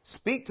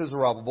 Speak to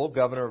Zerubbabel,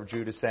 governor of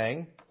Judah,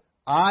 saying,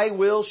 I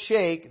will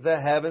shake the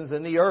heavens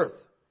and the earth,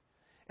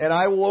 and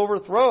I will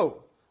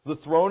overthrow the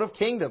throne of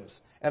kingdoms,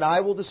 and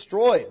I will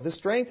destroy the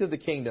strength of the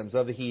kingdoms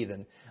of the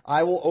heathen.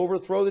 I will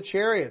overthrow the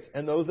chariots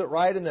and those that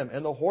ride in them,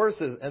 and the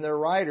horses and their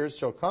riders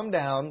shall come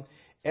down,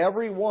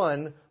 every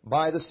one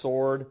by the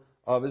sword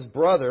of his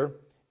brother.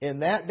 In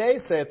that day,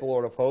 saith the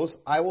Lord of hosts,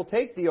 I will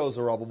take thee, O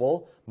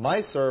Zerubbabel,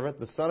 my servant,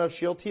 the son of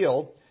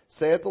Shealtiel,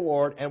 saith the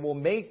Lord, and will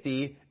make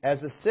thee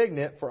as a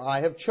signet, for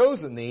I have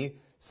chosen thee,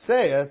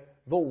 saith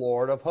the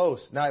Lord of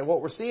hosts. Now,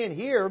 what we're seeing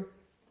here,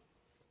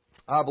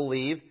 I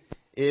believe,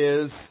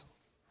 is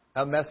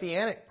a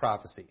messianic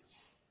prophecy.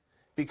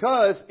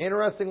 Because,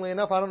 interestingly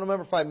enough, I don't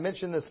remember if I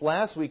mentioned this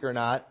last week or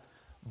not,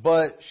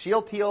 but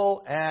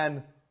Shealtiel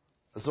and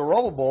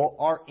Zerubbabel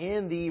are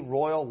in the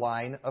royal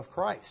line of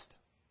Christ.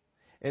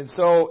 And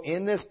so,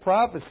 in this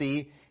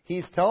prophecy,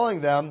 he's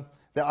telling them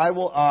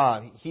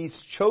that he's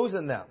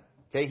chosen them.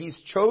 Okay, he's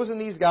chosen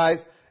these guys,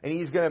 and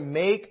he's going to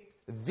make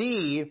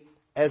thee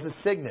as a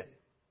signet.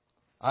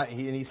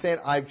 And he's saying,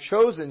 I've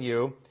chosen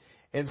you.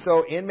 And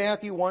so in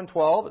Matthew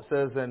 1:12, it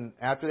says, and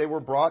after they were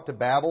brought to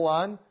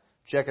Babylon,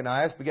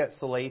 Jeconiah begat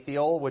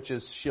Salathiel, which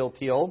is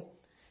Shealtiel,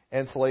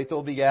 and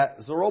Salathiel begat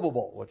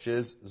Zerubbabel, which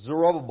is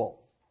Zerubbabel.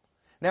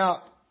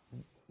 Now,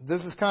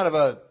 this is kind of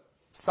a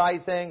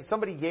side thing.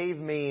 Somebody gave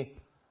me,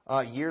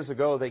 years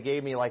ago, they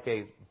gave me like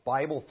a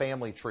Bible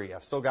family tree.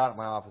 I've still got it in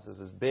my office. It's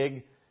this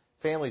big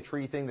family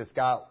tree thing that's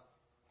got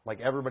like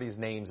everybody's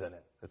names in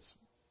it. It's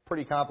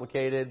pretty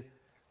complicated,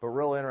 but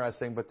real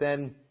interesting. But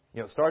then,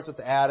 it starts with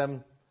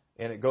Adam,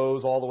 and it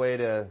goes all the way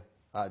to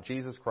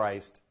Jesus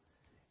Christ.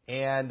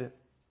 And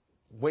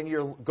when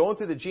you're going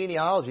through the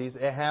genealogies,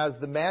 it has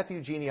the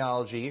Matthew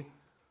genealogy,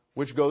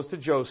 which goes to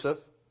Joseph,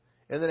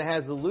 and then it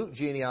has the Luke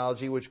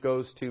genealogy, which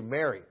goes to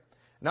Mary.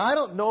 Now, I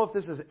don't know if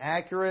this is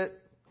accurate,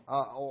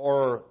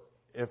 or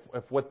if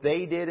what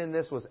they did in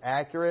this was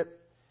accurate.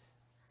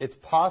 It's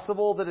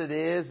possible that it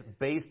is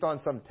based on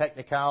some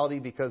technicality,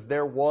 because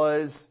there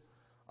was,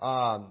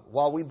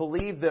 while we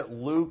believe that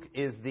Luke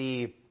is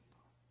the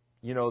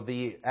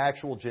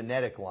actual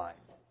genetic line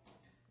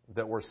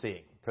that we're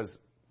seeing, because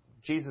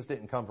Jesus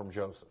didn't come from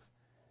Joseph.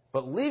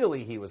 But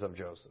legally he was of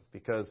Joseph,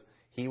 because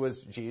he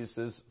was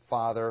Jesus'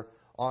 father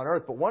on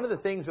earth. But one of the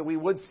things that we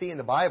would see in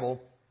the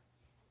Bible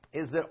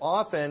is that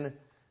often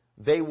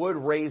they would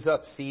raise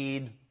up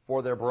seed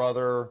for their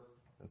brother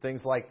and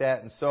things like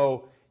that. And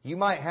so you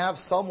might have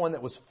someone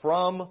that was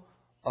from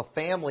a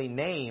family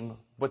name,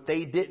 but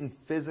they didn't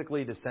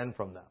physically descend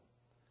from them.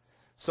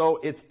 So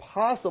it's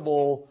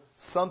possible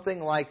something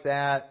like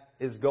that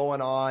is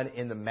going on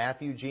in the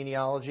Matthew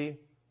genealogy,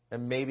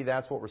 and maybe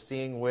that's what we're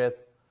seeing with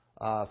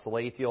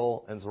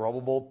Salathiel and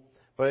Zerubbabel.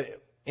 But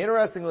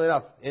interestingly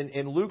enough,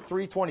 in Luke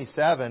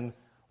 3:27,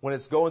 when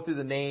it's going through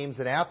the names,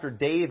 and after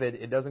David,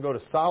 it doesn't go to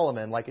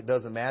Solomon like it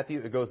does in Matthew.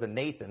 It goes to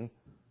Nathan,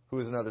 who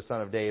is another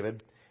son of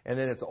David. And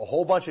then it's a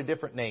whole bunch of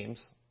different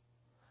names.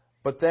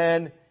 But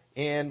then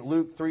in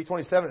Luke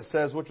 3:27 it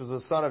says, which was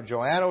the son of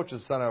Joanna, which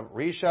was the son of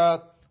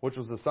Risha, which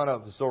was the son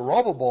of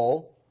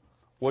Zerubbabel,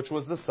 which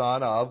was the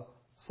son of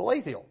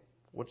Salathiel,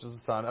 which is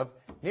the son of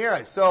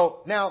Neri.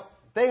 So now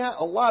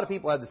a lot of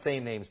people had the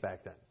same names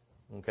back then.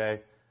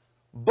 Okay?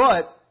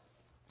 But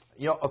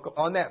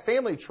on that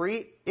family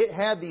tree, it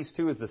had these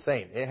two as the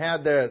same. It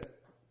had the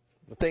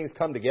things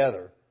come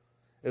together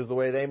is the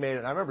way they made it.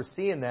 And I remember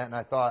seeing that and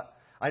I thought,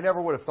 I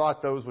never would have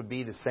thought those would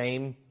be the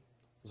same,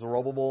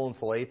 Zerubbabel and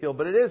Salathiel.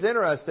 But it is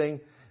interesting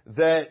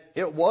that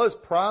it was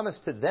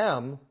promised to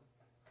them.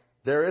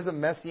 There is a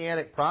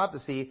messianic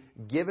prophecy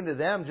given to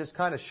them just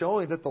kind of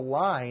showing that the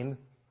line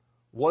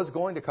was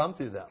going to come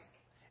through them.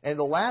 And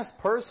the last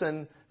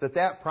person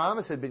that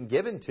promise had been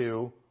given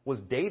to was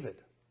David.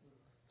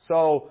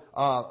 So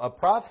a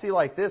prophecy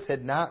like this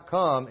had not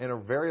come in a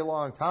very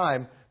long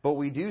time, but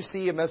we do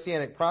see a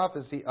messianic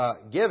prophecy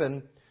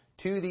given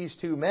to these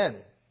two men.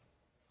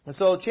 And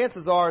so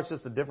chances are it's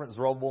just a different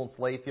Zerubbabel and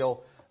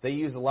Salathiel. They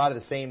used a lot of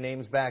the same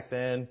names back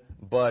then,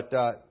 but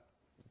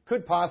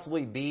could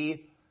possibly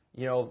be,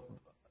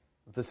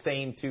 the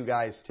same two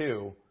guys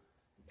too.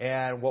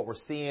 And what we're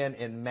seeing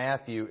in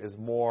Matthew is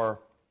more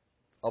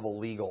of a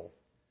legal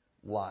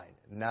line,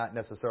 not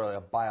necessarily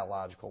a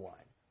biological line.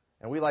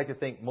 And we like to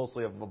think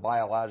mostly of a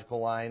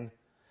biological line.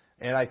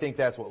 And I think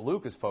that's what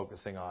Luke is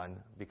focusing on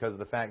because of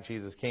the fact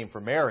Jesus came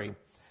from Mary.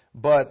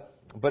 But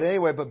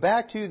anyway,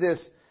 back to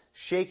this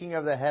shaking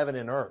of the heaven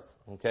and earth,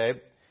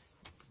 okay?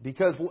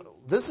 Because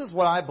this is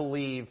what I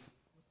believe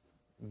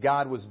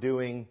God was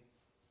doing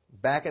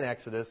back in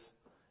Exodus,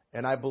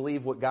 and I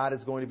believe what God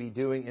is going to be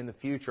doing in the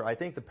future. I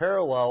think the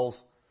parallels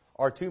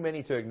are too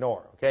many to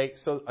ignore, okay?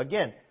 So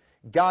again,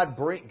 God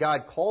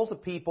calls a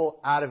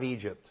people out of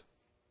Egypt.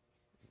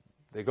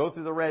 They go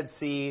through the Red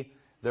Sea.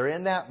 They're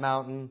in that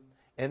mountain.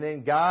 And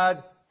then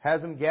God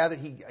has them gathered.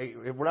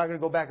 We're not going to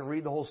go back and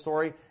read the whole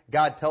story.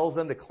 God tells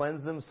them to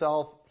cleanse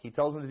themselves. He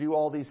tells them to do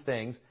all these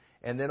things.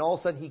 And then all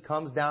of a sudden He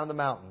comes down the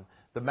mountain.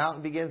 The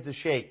mountain begins to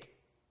shake.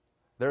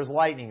 There's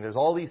lightning. There's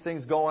all these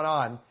things going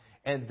on.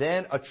 And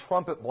then a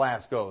trumpet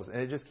blast goes. And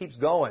it just keeps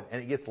going.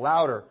 And it gets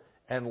louder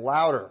and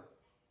louder.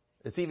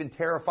 It's even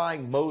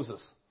terrifying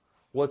Moses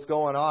what's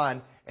going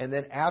on. And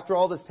then after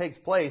all this takes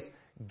place,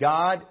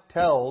 God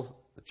tells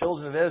the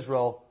children of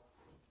Israel,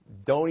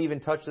 don't even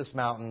touch this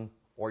mountain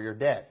or you're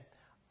dead.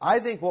 I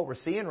think what we're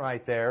seeing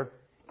right there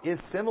is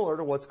similar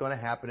to what's going to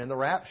happen in the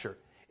rapture.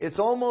 It's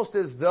almost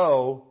as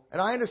though, and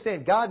I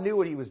understand God knew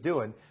what He was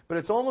doing, but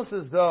it's almost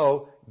as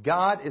though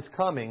God is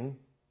coming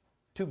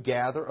to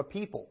gather a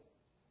people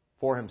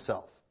for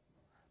Himself.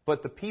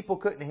 But the people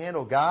couldn't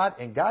handle God,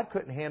 and God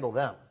couldn't handle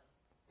them.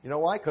 You know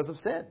why? Because of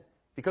sin.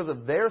 Because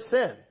of their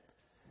sin.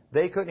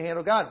 They couldn't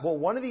handle God. Well,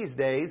 one of these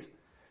days,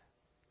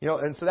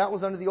 and so that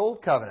was under the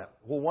old covenant.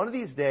 Well, one of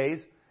these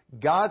days,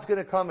 God's going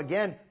to come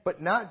again,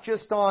 but not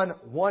just on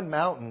one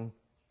mountain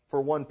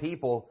for one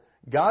people.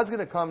 God's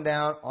going to come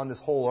down on this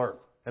whole earth.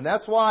 And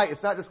that's why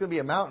it's not just going to be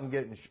a mountain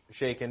getting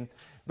shaken.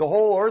 The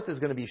whole earth is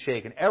going to be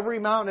shaken. Every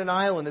mountain and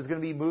island is going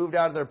to be moved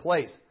out of their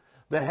place.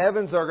 The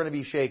heavens are going to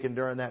be shaken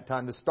during that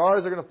time. The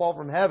stars are going to fall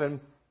from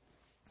heaven.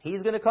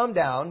 He's going to come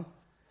down,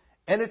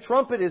 and a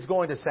trumpet is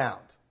going to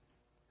sound.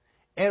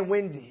 And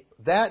when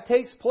that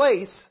takes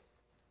place,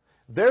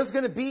 there's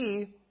going to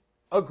be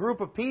a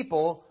group of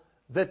people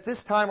that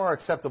this time are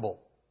acceptable.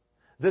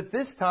 That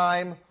this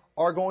time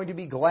are going to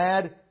be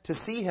glad to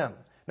see Him.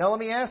 Now let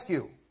me ask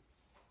you,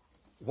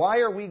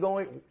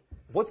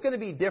 what's going to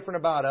be different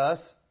about us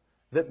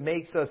that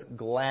makes us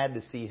glad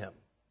to see Him?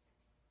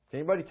 Can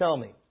anybody tell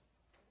me?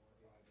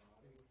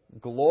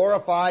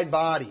 Glorified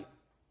body.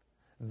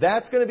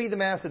 That's going to be the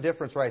massive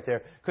difference right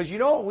there. Because you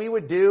know what we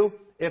would do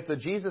if the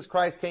Jesus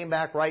Christ came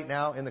back right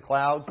now in the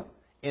clouds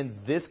in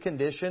this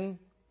condition?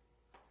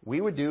 We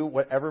would do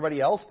what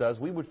everybody else does.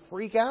 We would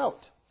freak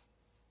out.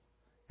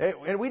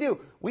 And we do.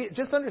 We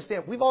just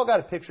understand, we've all got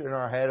a picture in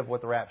our head of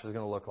what the rapture is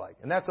going to look like.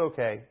 And that's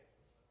okay.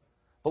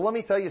 But let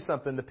me tell you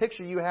something. The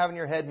picture you have in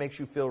your head makes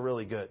you feel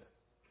really good.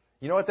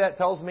 You know what that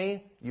tells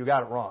me? You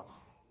got it wrong.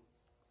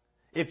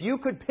 If you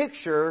could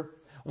picture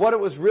what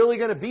it was really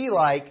going to be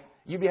like,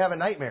 you'd be having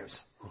nightmares.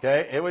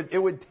 Okay? It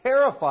would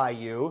terrify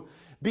you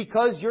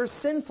because you're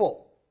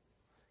sinful.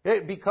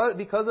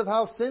 Because of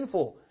how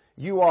sinful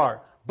you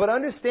are. But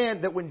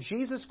understand that when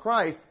Jesus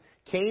Christ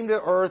came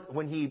to earth,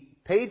 when He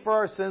paid for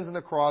our sins on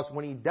the cross,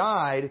 when He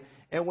died,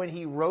 and when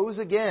He rose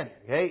again,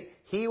 okay,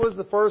 He was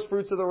the first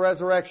fruits of the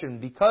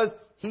resurrection. Because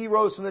He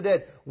rose from the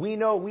dead, we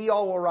know we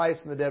all will rise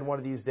from the dead one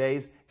of these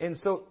days. And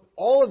so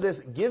all of this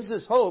gives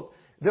us hope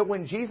that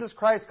when Jesus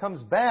Christ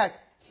comes back,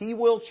 He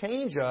will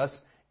change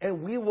us,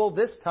 and we will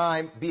this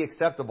time be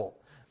acceptable.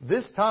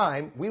 This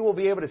time, we will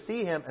be able to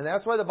see Him, and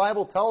that's why the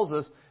Bible tells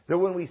us that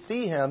when we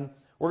see Him,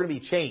 we're going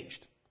to be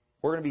changed.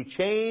 We're going to be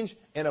changed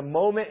in a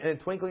moment, in a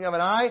twinkling of an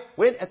eye.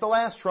 When? At the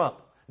last trump.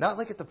 Not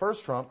like at the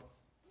first trump.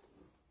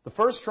 The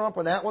first trump,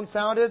 when that one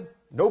sounded,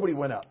 nobody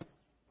went up.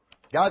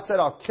 God said,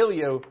 I'll kill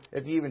you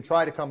if you even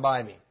try to come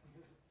by me.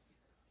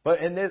 But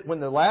when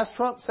the last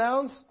trump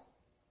sounds,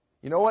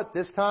 you know what?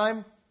 This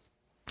time,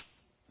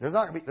 there's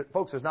not going to be,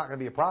 folks, there's not going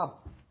to be a problem.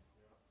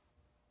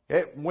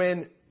 Okay?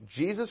 When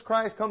Jesus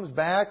Christ comes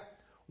back,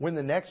 when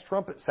the next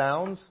trumpet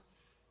sounds,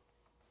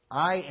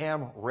 I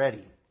am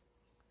ready.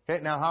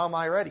 Okay, now how am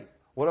I ready?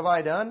 What have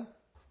I done?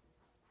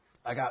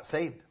 I got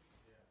saved.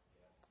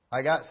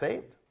 I got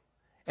saved.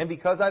 And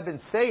because I've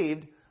been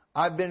saved,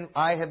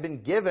 I have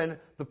been given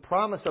the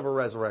promise of a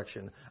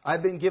resurrection.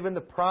 I've been given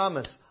the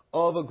promise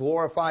of a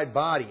glorified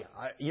body.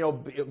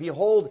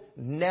 Behold,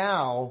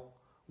 now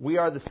we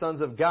are the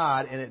sons of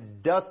God, and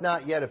it doth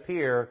not yet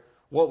appear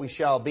what we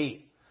shall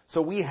be.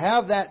 So we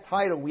have that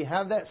title, we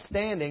have that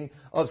standing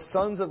of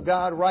sons of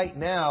God right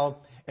now.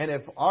 And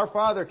if our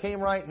Father came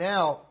right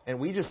now and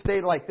we just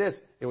stayed like this,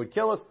 it would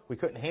kill us. We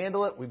couldn't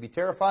handle it. We'd be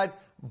terrified.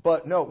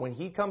 But no, when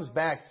He comes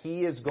back,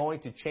 He is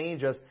going to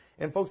change us.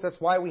 And folks, that's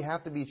why we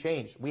have to be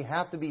changed. We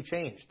have to be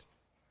changed.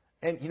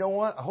 And you know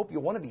what? I hope you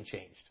want to be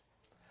changed.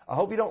 I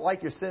hope you don't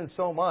like your sins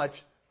so much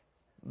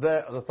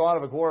that the thought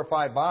of a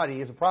glorified body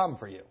is a problem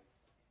for you.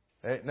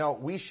 No,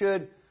 we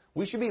should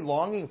be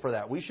longing for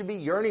that. We should be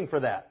yearning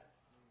for that.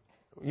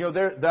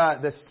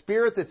 The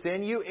spirit that's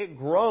in you, it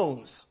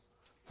groans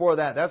for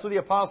that. That's what the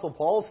Apostle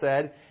Paul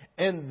said.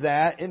 And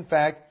that, in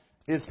fact,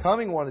 is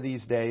coming one of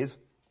these days.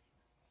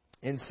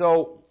 And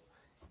so,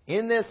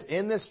 in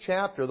this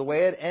chapter, the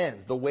way it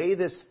ends, the way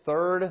this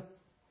third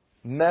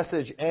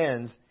message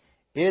ends,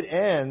 it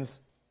ends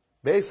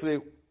basically,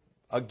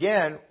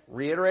 again,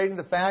 reiterating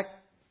the fact,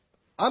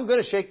 I'm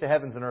going to shake the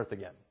heavens and earth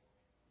again.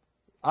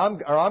 I'm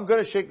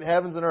going to shake the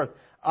heavens and earth.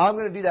 I'm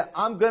going to do that.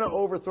 I'm going to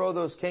overthrow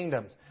those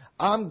kingdoms.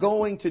 I'm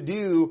going to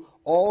do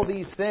all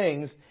these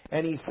things.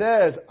 And he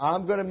says,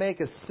 I'm going to make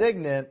a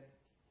signet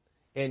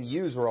and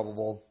you,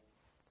 Zerubbabel,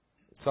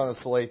 son of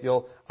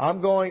Salathiel,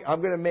 I'm going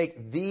to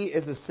make thee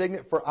as a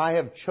signet, for I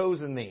have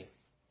chosen thee,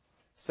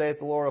 saith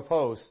the Lord of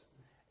hosts.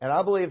 And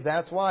I believe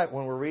that's why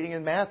when we're reading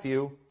in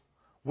Matthew,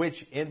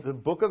 which in the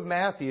book of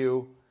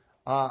Matthew,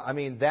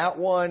 that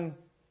one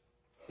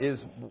is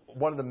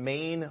one of the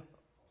main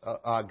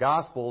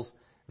Gospels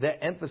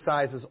that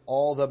emphasizes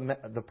all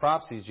the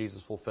prophecies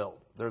Jesus fulfilled.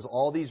 There's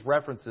all these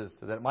references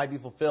to that it might be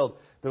fulfilled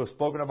that was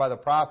spoken of by the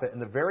prophet.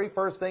 And the very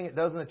first thing it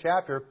does in the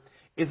chapter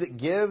is it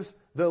gives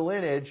the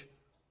lineage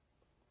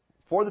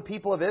for the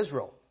people of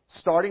Israel,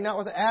 starting not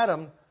with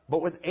Adam,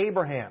 but with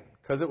Abraham.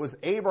 Because it was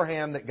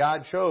Abraham that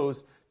God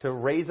chose to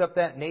raise up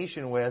that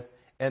nation with.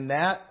 And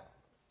that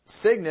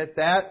signet,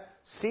 that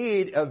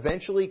seed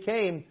eventually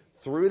came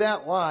through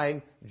that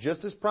line,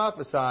 just as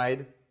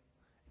prophesied,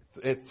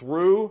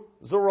 through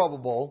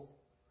Zerubbabel.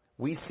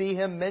 We see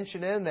him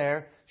mentioned in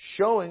there,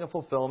 showing a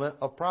fulfillment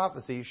of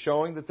prophecy,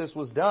 showing that this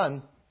was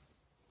done.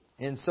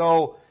 And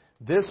so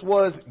this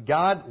was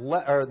God,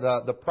 or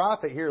the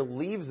prophet here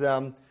leaves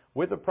them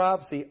with a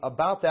prophecy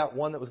about that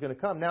one that was going to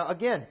come. Now,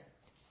 again,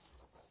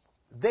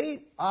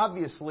 they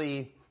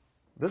obviously,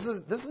 this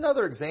is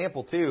another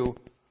example too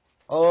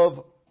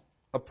of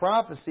a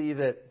prophecy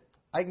that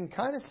I can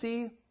kind of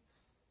see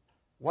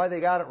why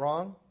they got it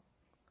wrong.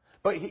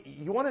 But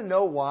you want to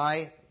know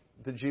why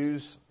the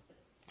Jews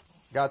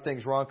got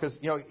things wrong? Because,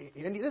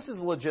 and this is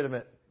a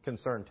legitimate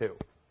concern too.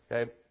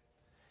 Okay?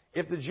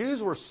 If the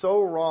Jews were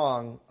so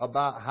wrong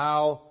about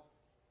how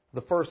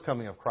the first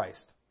coming of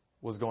Christ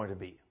was going to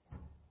be,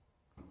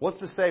 what's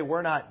to say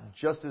we're not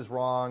just as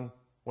wrong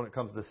when it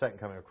comes to the second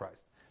coming of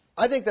Christ?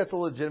 I think that's a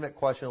legitimate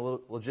question, a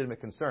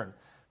legitimate concern.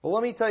 But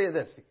let me tell you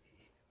this.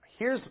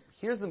 Here's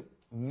the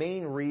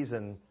main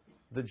reason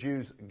the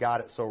Jews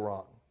got it so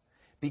wrong.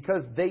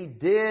 Because they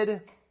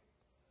did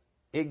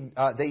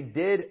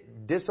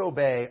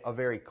disobey a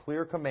very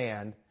clear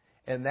command,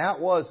 and that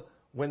was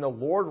when the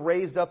Lord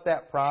raised up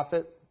that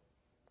prophet,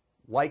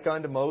 like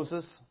unto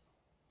Moses,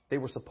 they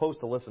were supposed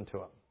to listen to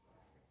him.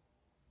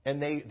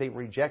 And they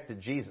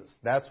rejected Jesus.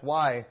 That's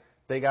why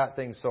they got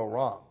things so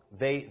wrong.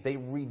 They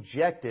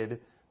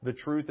rejected the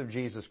truth of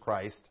Jesus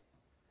Christ.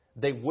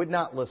 They would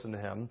not listen to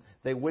him.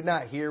 They would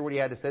not hear what he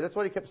had to say. That's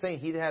what he kept saying.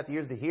 He that hath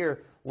ears to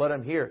hear, let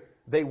him hear.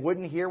 They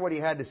wouldn't hear what he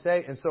had to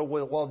say. And so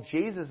while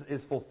Jesus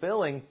is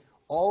fulfilling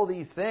all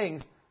these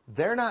things,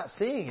 they're not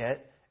seeing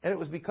it. And it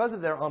was because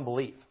of their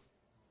unbelief.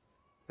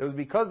 It was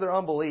because of their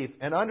unbelief.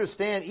 And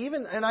understand,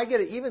 and I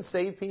get it, even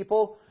saved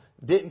people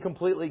didn't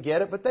completely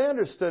get it, but they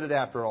understood it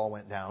after it all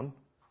went down.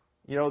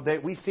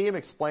 We see him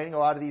explaining a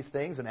lot of these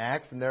things in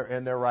Acts and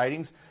their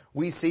writings.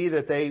 We see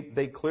that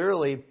they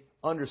clearly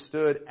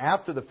understood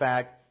after the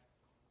fact.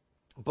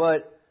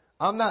 But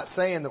I'm not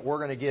saying that we're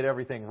going to get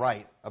everything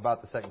right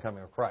about the second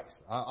coming of Christ.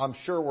 I'm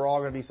sure we're all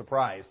going to be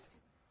surprised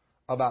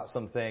about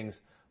some things.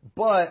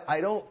 But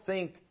I don't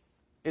think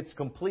it's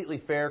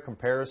completely fair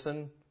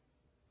comparison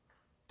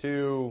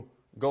to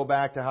go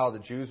back to how the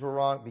Jews were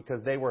wrong,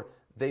 because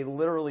they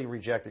literally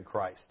rejected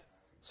Christ.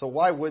 So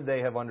why would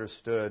they have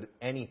understood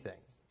anything?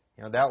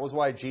 That was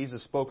why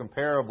Jesus spoke in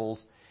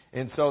parables.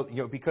 And so,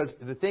 because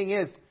the thing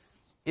is,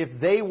 if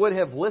they would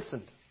have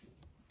listened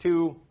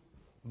to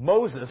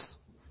Moses,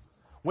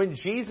 when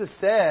Jesus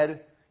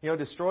said,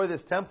 destroy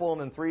this temple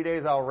and in 3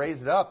 days I'll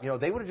raise it up,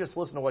 they would have just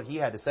listened to what he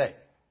had to say.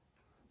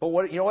 But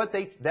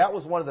that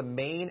was one of the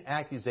main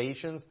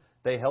accusations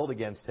they held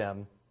against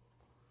him,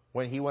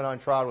 when he went on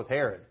trial with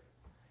Herod.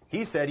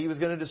 He said he was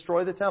going to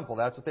destroy the temple.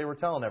 That's what they were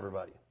telling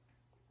everybody.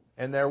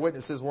 And their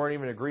witnesses weren't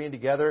even agreeing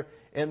together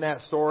in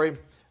that story.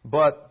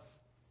 But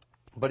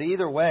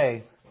either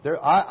way,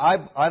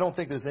 I don't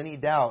think there's any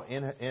doubt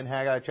in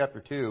Haggai chapter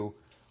 2,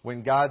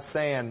 when God's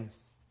saying,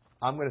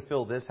 I'm going to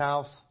fill this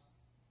house,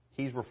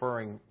 He's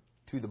referring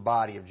to the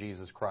body of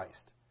Jesus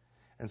Christ.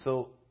 And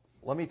so,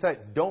 let me tell you,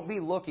 don't be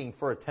looking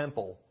for a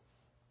temple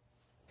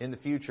in the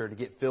future to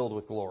get filled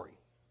with glory.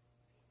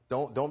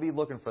 Don't be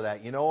looking for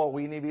that. You know what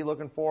we need to be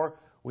looking for?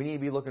 We need to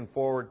be looking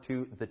forward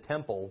to the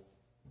temple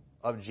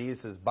of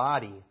Jesus'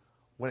 body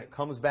when it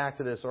comes back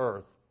to this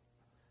earth.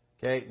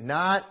 Okay?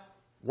 Not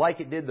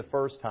like it did the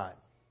first time.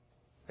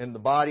 In the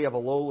body of a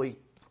lowly,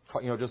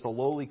 just a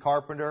lowly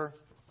carpenter,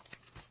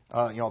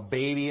 a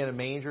baby in a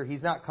manger.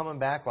 He's not coming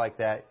back like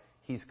that.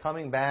 He's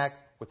coming back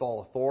with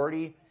all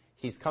authority.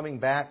 He's coming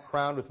back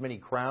crowned with many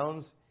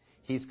crowns.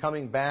 He's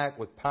coming back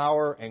with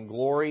power and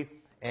glory.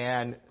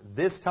 And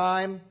this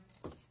time,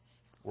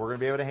 we're going to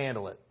be able to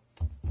handle it.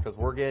 Because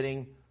we're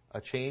getting a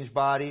changed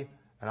body.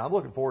 And I'm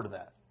looking forward to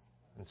that.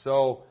 And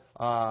so,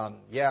 I'm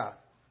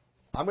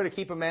going to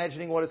keep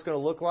imagining what it's going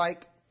to look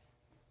like.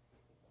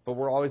 But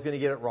we're always going to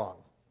get it wrong.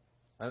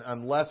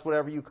 Unless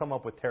whatever you come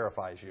up with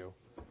terrifies you.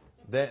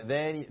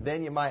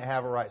 Then you might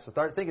have it right. So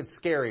start thinking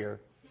scarier.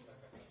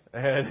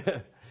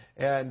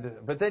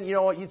 But then, you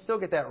know what? You'd still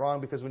get that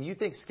wrong, because when you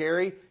think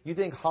scary, you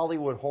think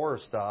Hollywood horror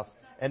stuff.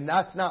 And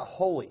that's not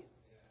holy.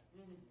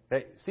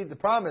 Okay? See, the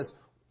problem is,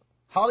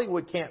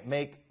 Hollywood can't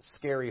make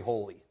scary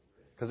holy.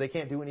 Because they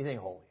can't do anything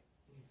holy.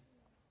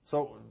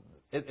 So,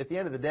 at the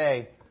end of the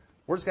day,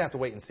 we're just going to have to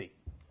wait and see.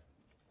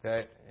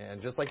 Okay?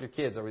 And just like your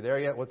kids, are we there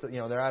yet?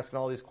 They're asking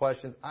all these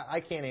questions. I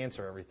can't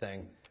answer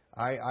everything.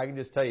 I can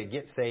just tell you,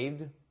 get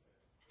saved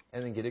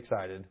and then get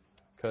excited,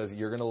 because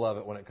you're going to love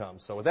it when it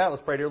comes. So with that,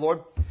 let's pray. Dear Lord,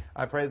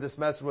 I pray that this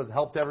message was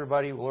helped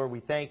everybody. Lord, we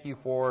thank you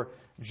for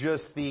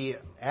just the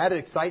added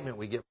excitement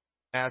we get from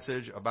the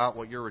passage about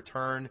what your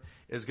return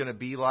is going to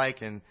be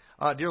like. And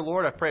dear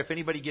Lord, I pray if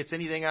anybody gets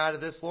anything out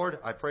of this, Lord,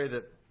 I pray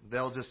that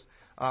they'll just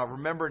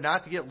remember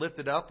not to get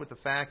lifted up with the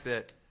fact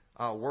that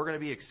we're going to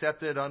be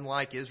accepted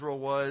unlike Israel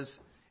was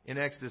in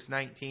Exodus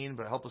 19,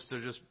 but help us to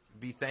just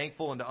be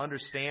thankful and to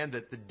understand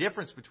that the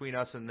difference between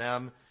us and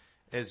them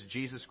is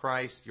Jesus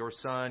Christ, your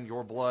Son,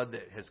 your blood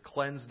that has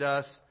cleansed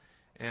us.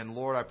 And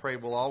Lord, I pray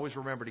we'll always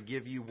remember to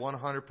give you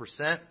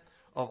 100%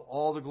 of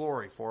all the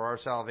glory for our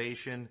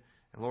salvation.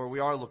 And Lord, we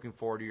are looking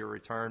forward to your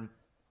return.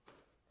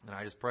 And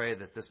I just pray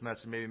that this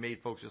message maybe made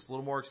folks just a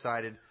little more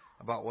excited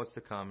about what's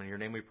to come. In your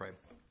name we pray.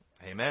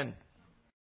 Amen.